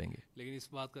नहीं बढ़ेंगे। लेकिन इस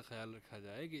बात का ख्याल रखा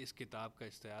जाए कि इस किताब का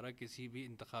इस्तेआरा किसी भी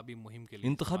इंतखाबी मुहिम के लिए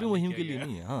इंतखाबी मुहिम के लिए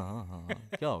नहीं है। हाँ हाँ हाँ हाँ,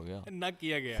 क्या हो गया? ना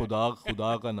किया गया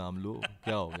खुदा का नाम लो,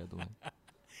 क्या हो गया तुम्हें?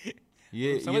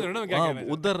 ये समझ रहे हो ना मैं क्या हाँ, कहना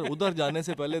चाहता उधर उधर जाने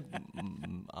से पहले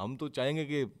हम तो चाहेंगे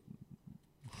कि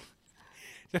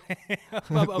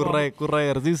कुर्रा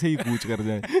अर्जी से ही कूच कर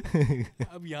जाए।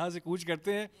 अब यहाँ से कूच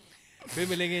करते हैं, फिर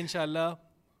मिलेंगे इंशाअल्लाह।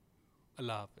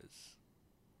 अल्लाह हाफिज़।